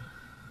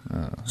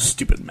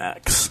 Stupid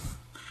Macs.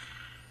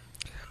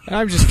 And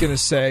I'm just going to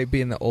say,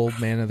 being the old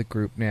man of the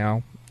group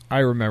now, I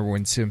remember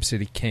when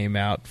SimCity came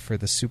out for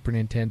the Super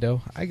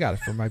Nintendo. I got it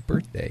for my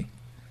birthday.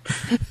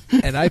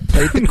 And I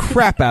played the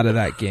crap out of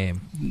that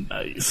game.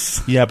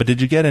 Nice. Yeah, but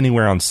did you get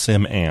anywhere on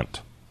Sim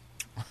Ant?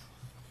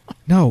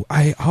 No,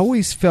 I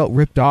always felt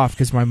ripped off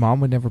because my mom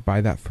would never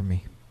buy that for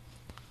me.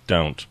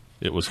 Don't.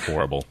 It was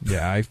horrible.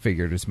 Yeah, I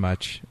figured as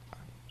much.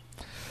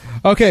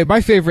 Okay,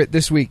 my favorite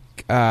this week.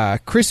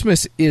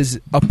 Christmas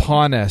is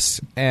upon us,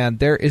 and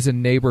there is a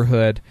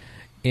neighborhood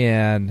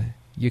in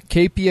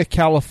Eucapia,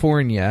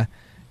 California,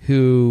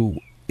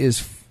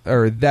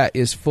 that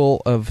is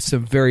full of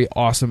some very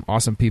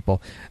awesome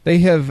people. They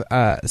have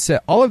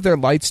set all of their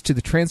lights to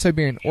the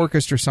Trans-Siberian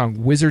Orchestra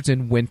song "Wizards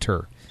in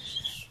Winter,"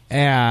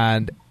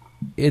 and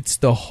it's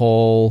the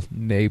whole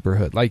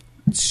neighborhood, like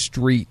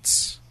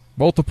streets.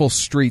 Multiple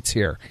streets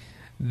here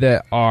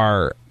that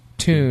are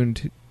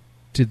tuned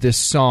to this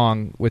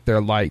song with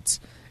their lights.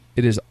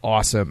 It is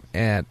awesome,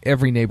 and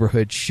every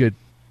neighborhood should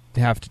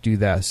have to do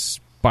this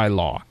by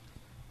law.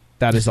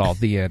 That is all.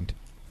 The end.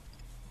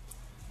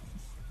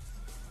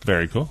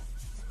 Very cool.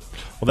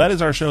 Well, that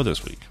is our show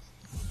this week.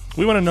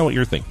 We want to know what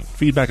you're thinking.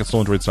 Feedback at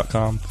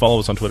stolendroids.com. Follow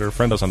us on Twitter.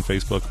 Friend us on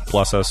Facebook.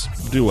 Plus us.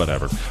 Do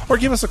whatever. Or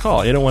give us a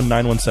call.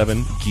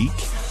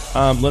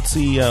 801-917-GEEK. Let's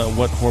see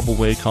what horrible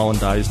way Colin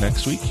dies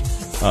next week.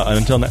 And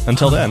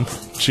until then,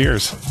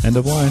 cheers. End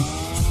of line.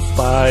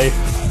 Bye.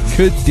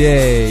 Good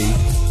day.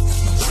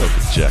 So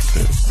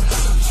dejected.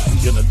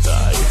 I'm gonna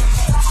die.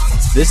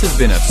 This has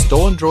been a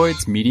Stolen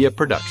Droids Media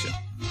production.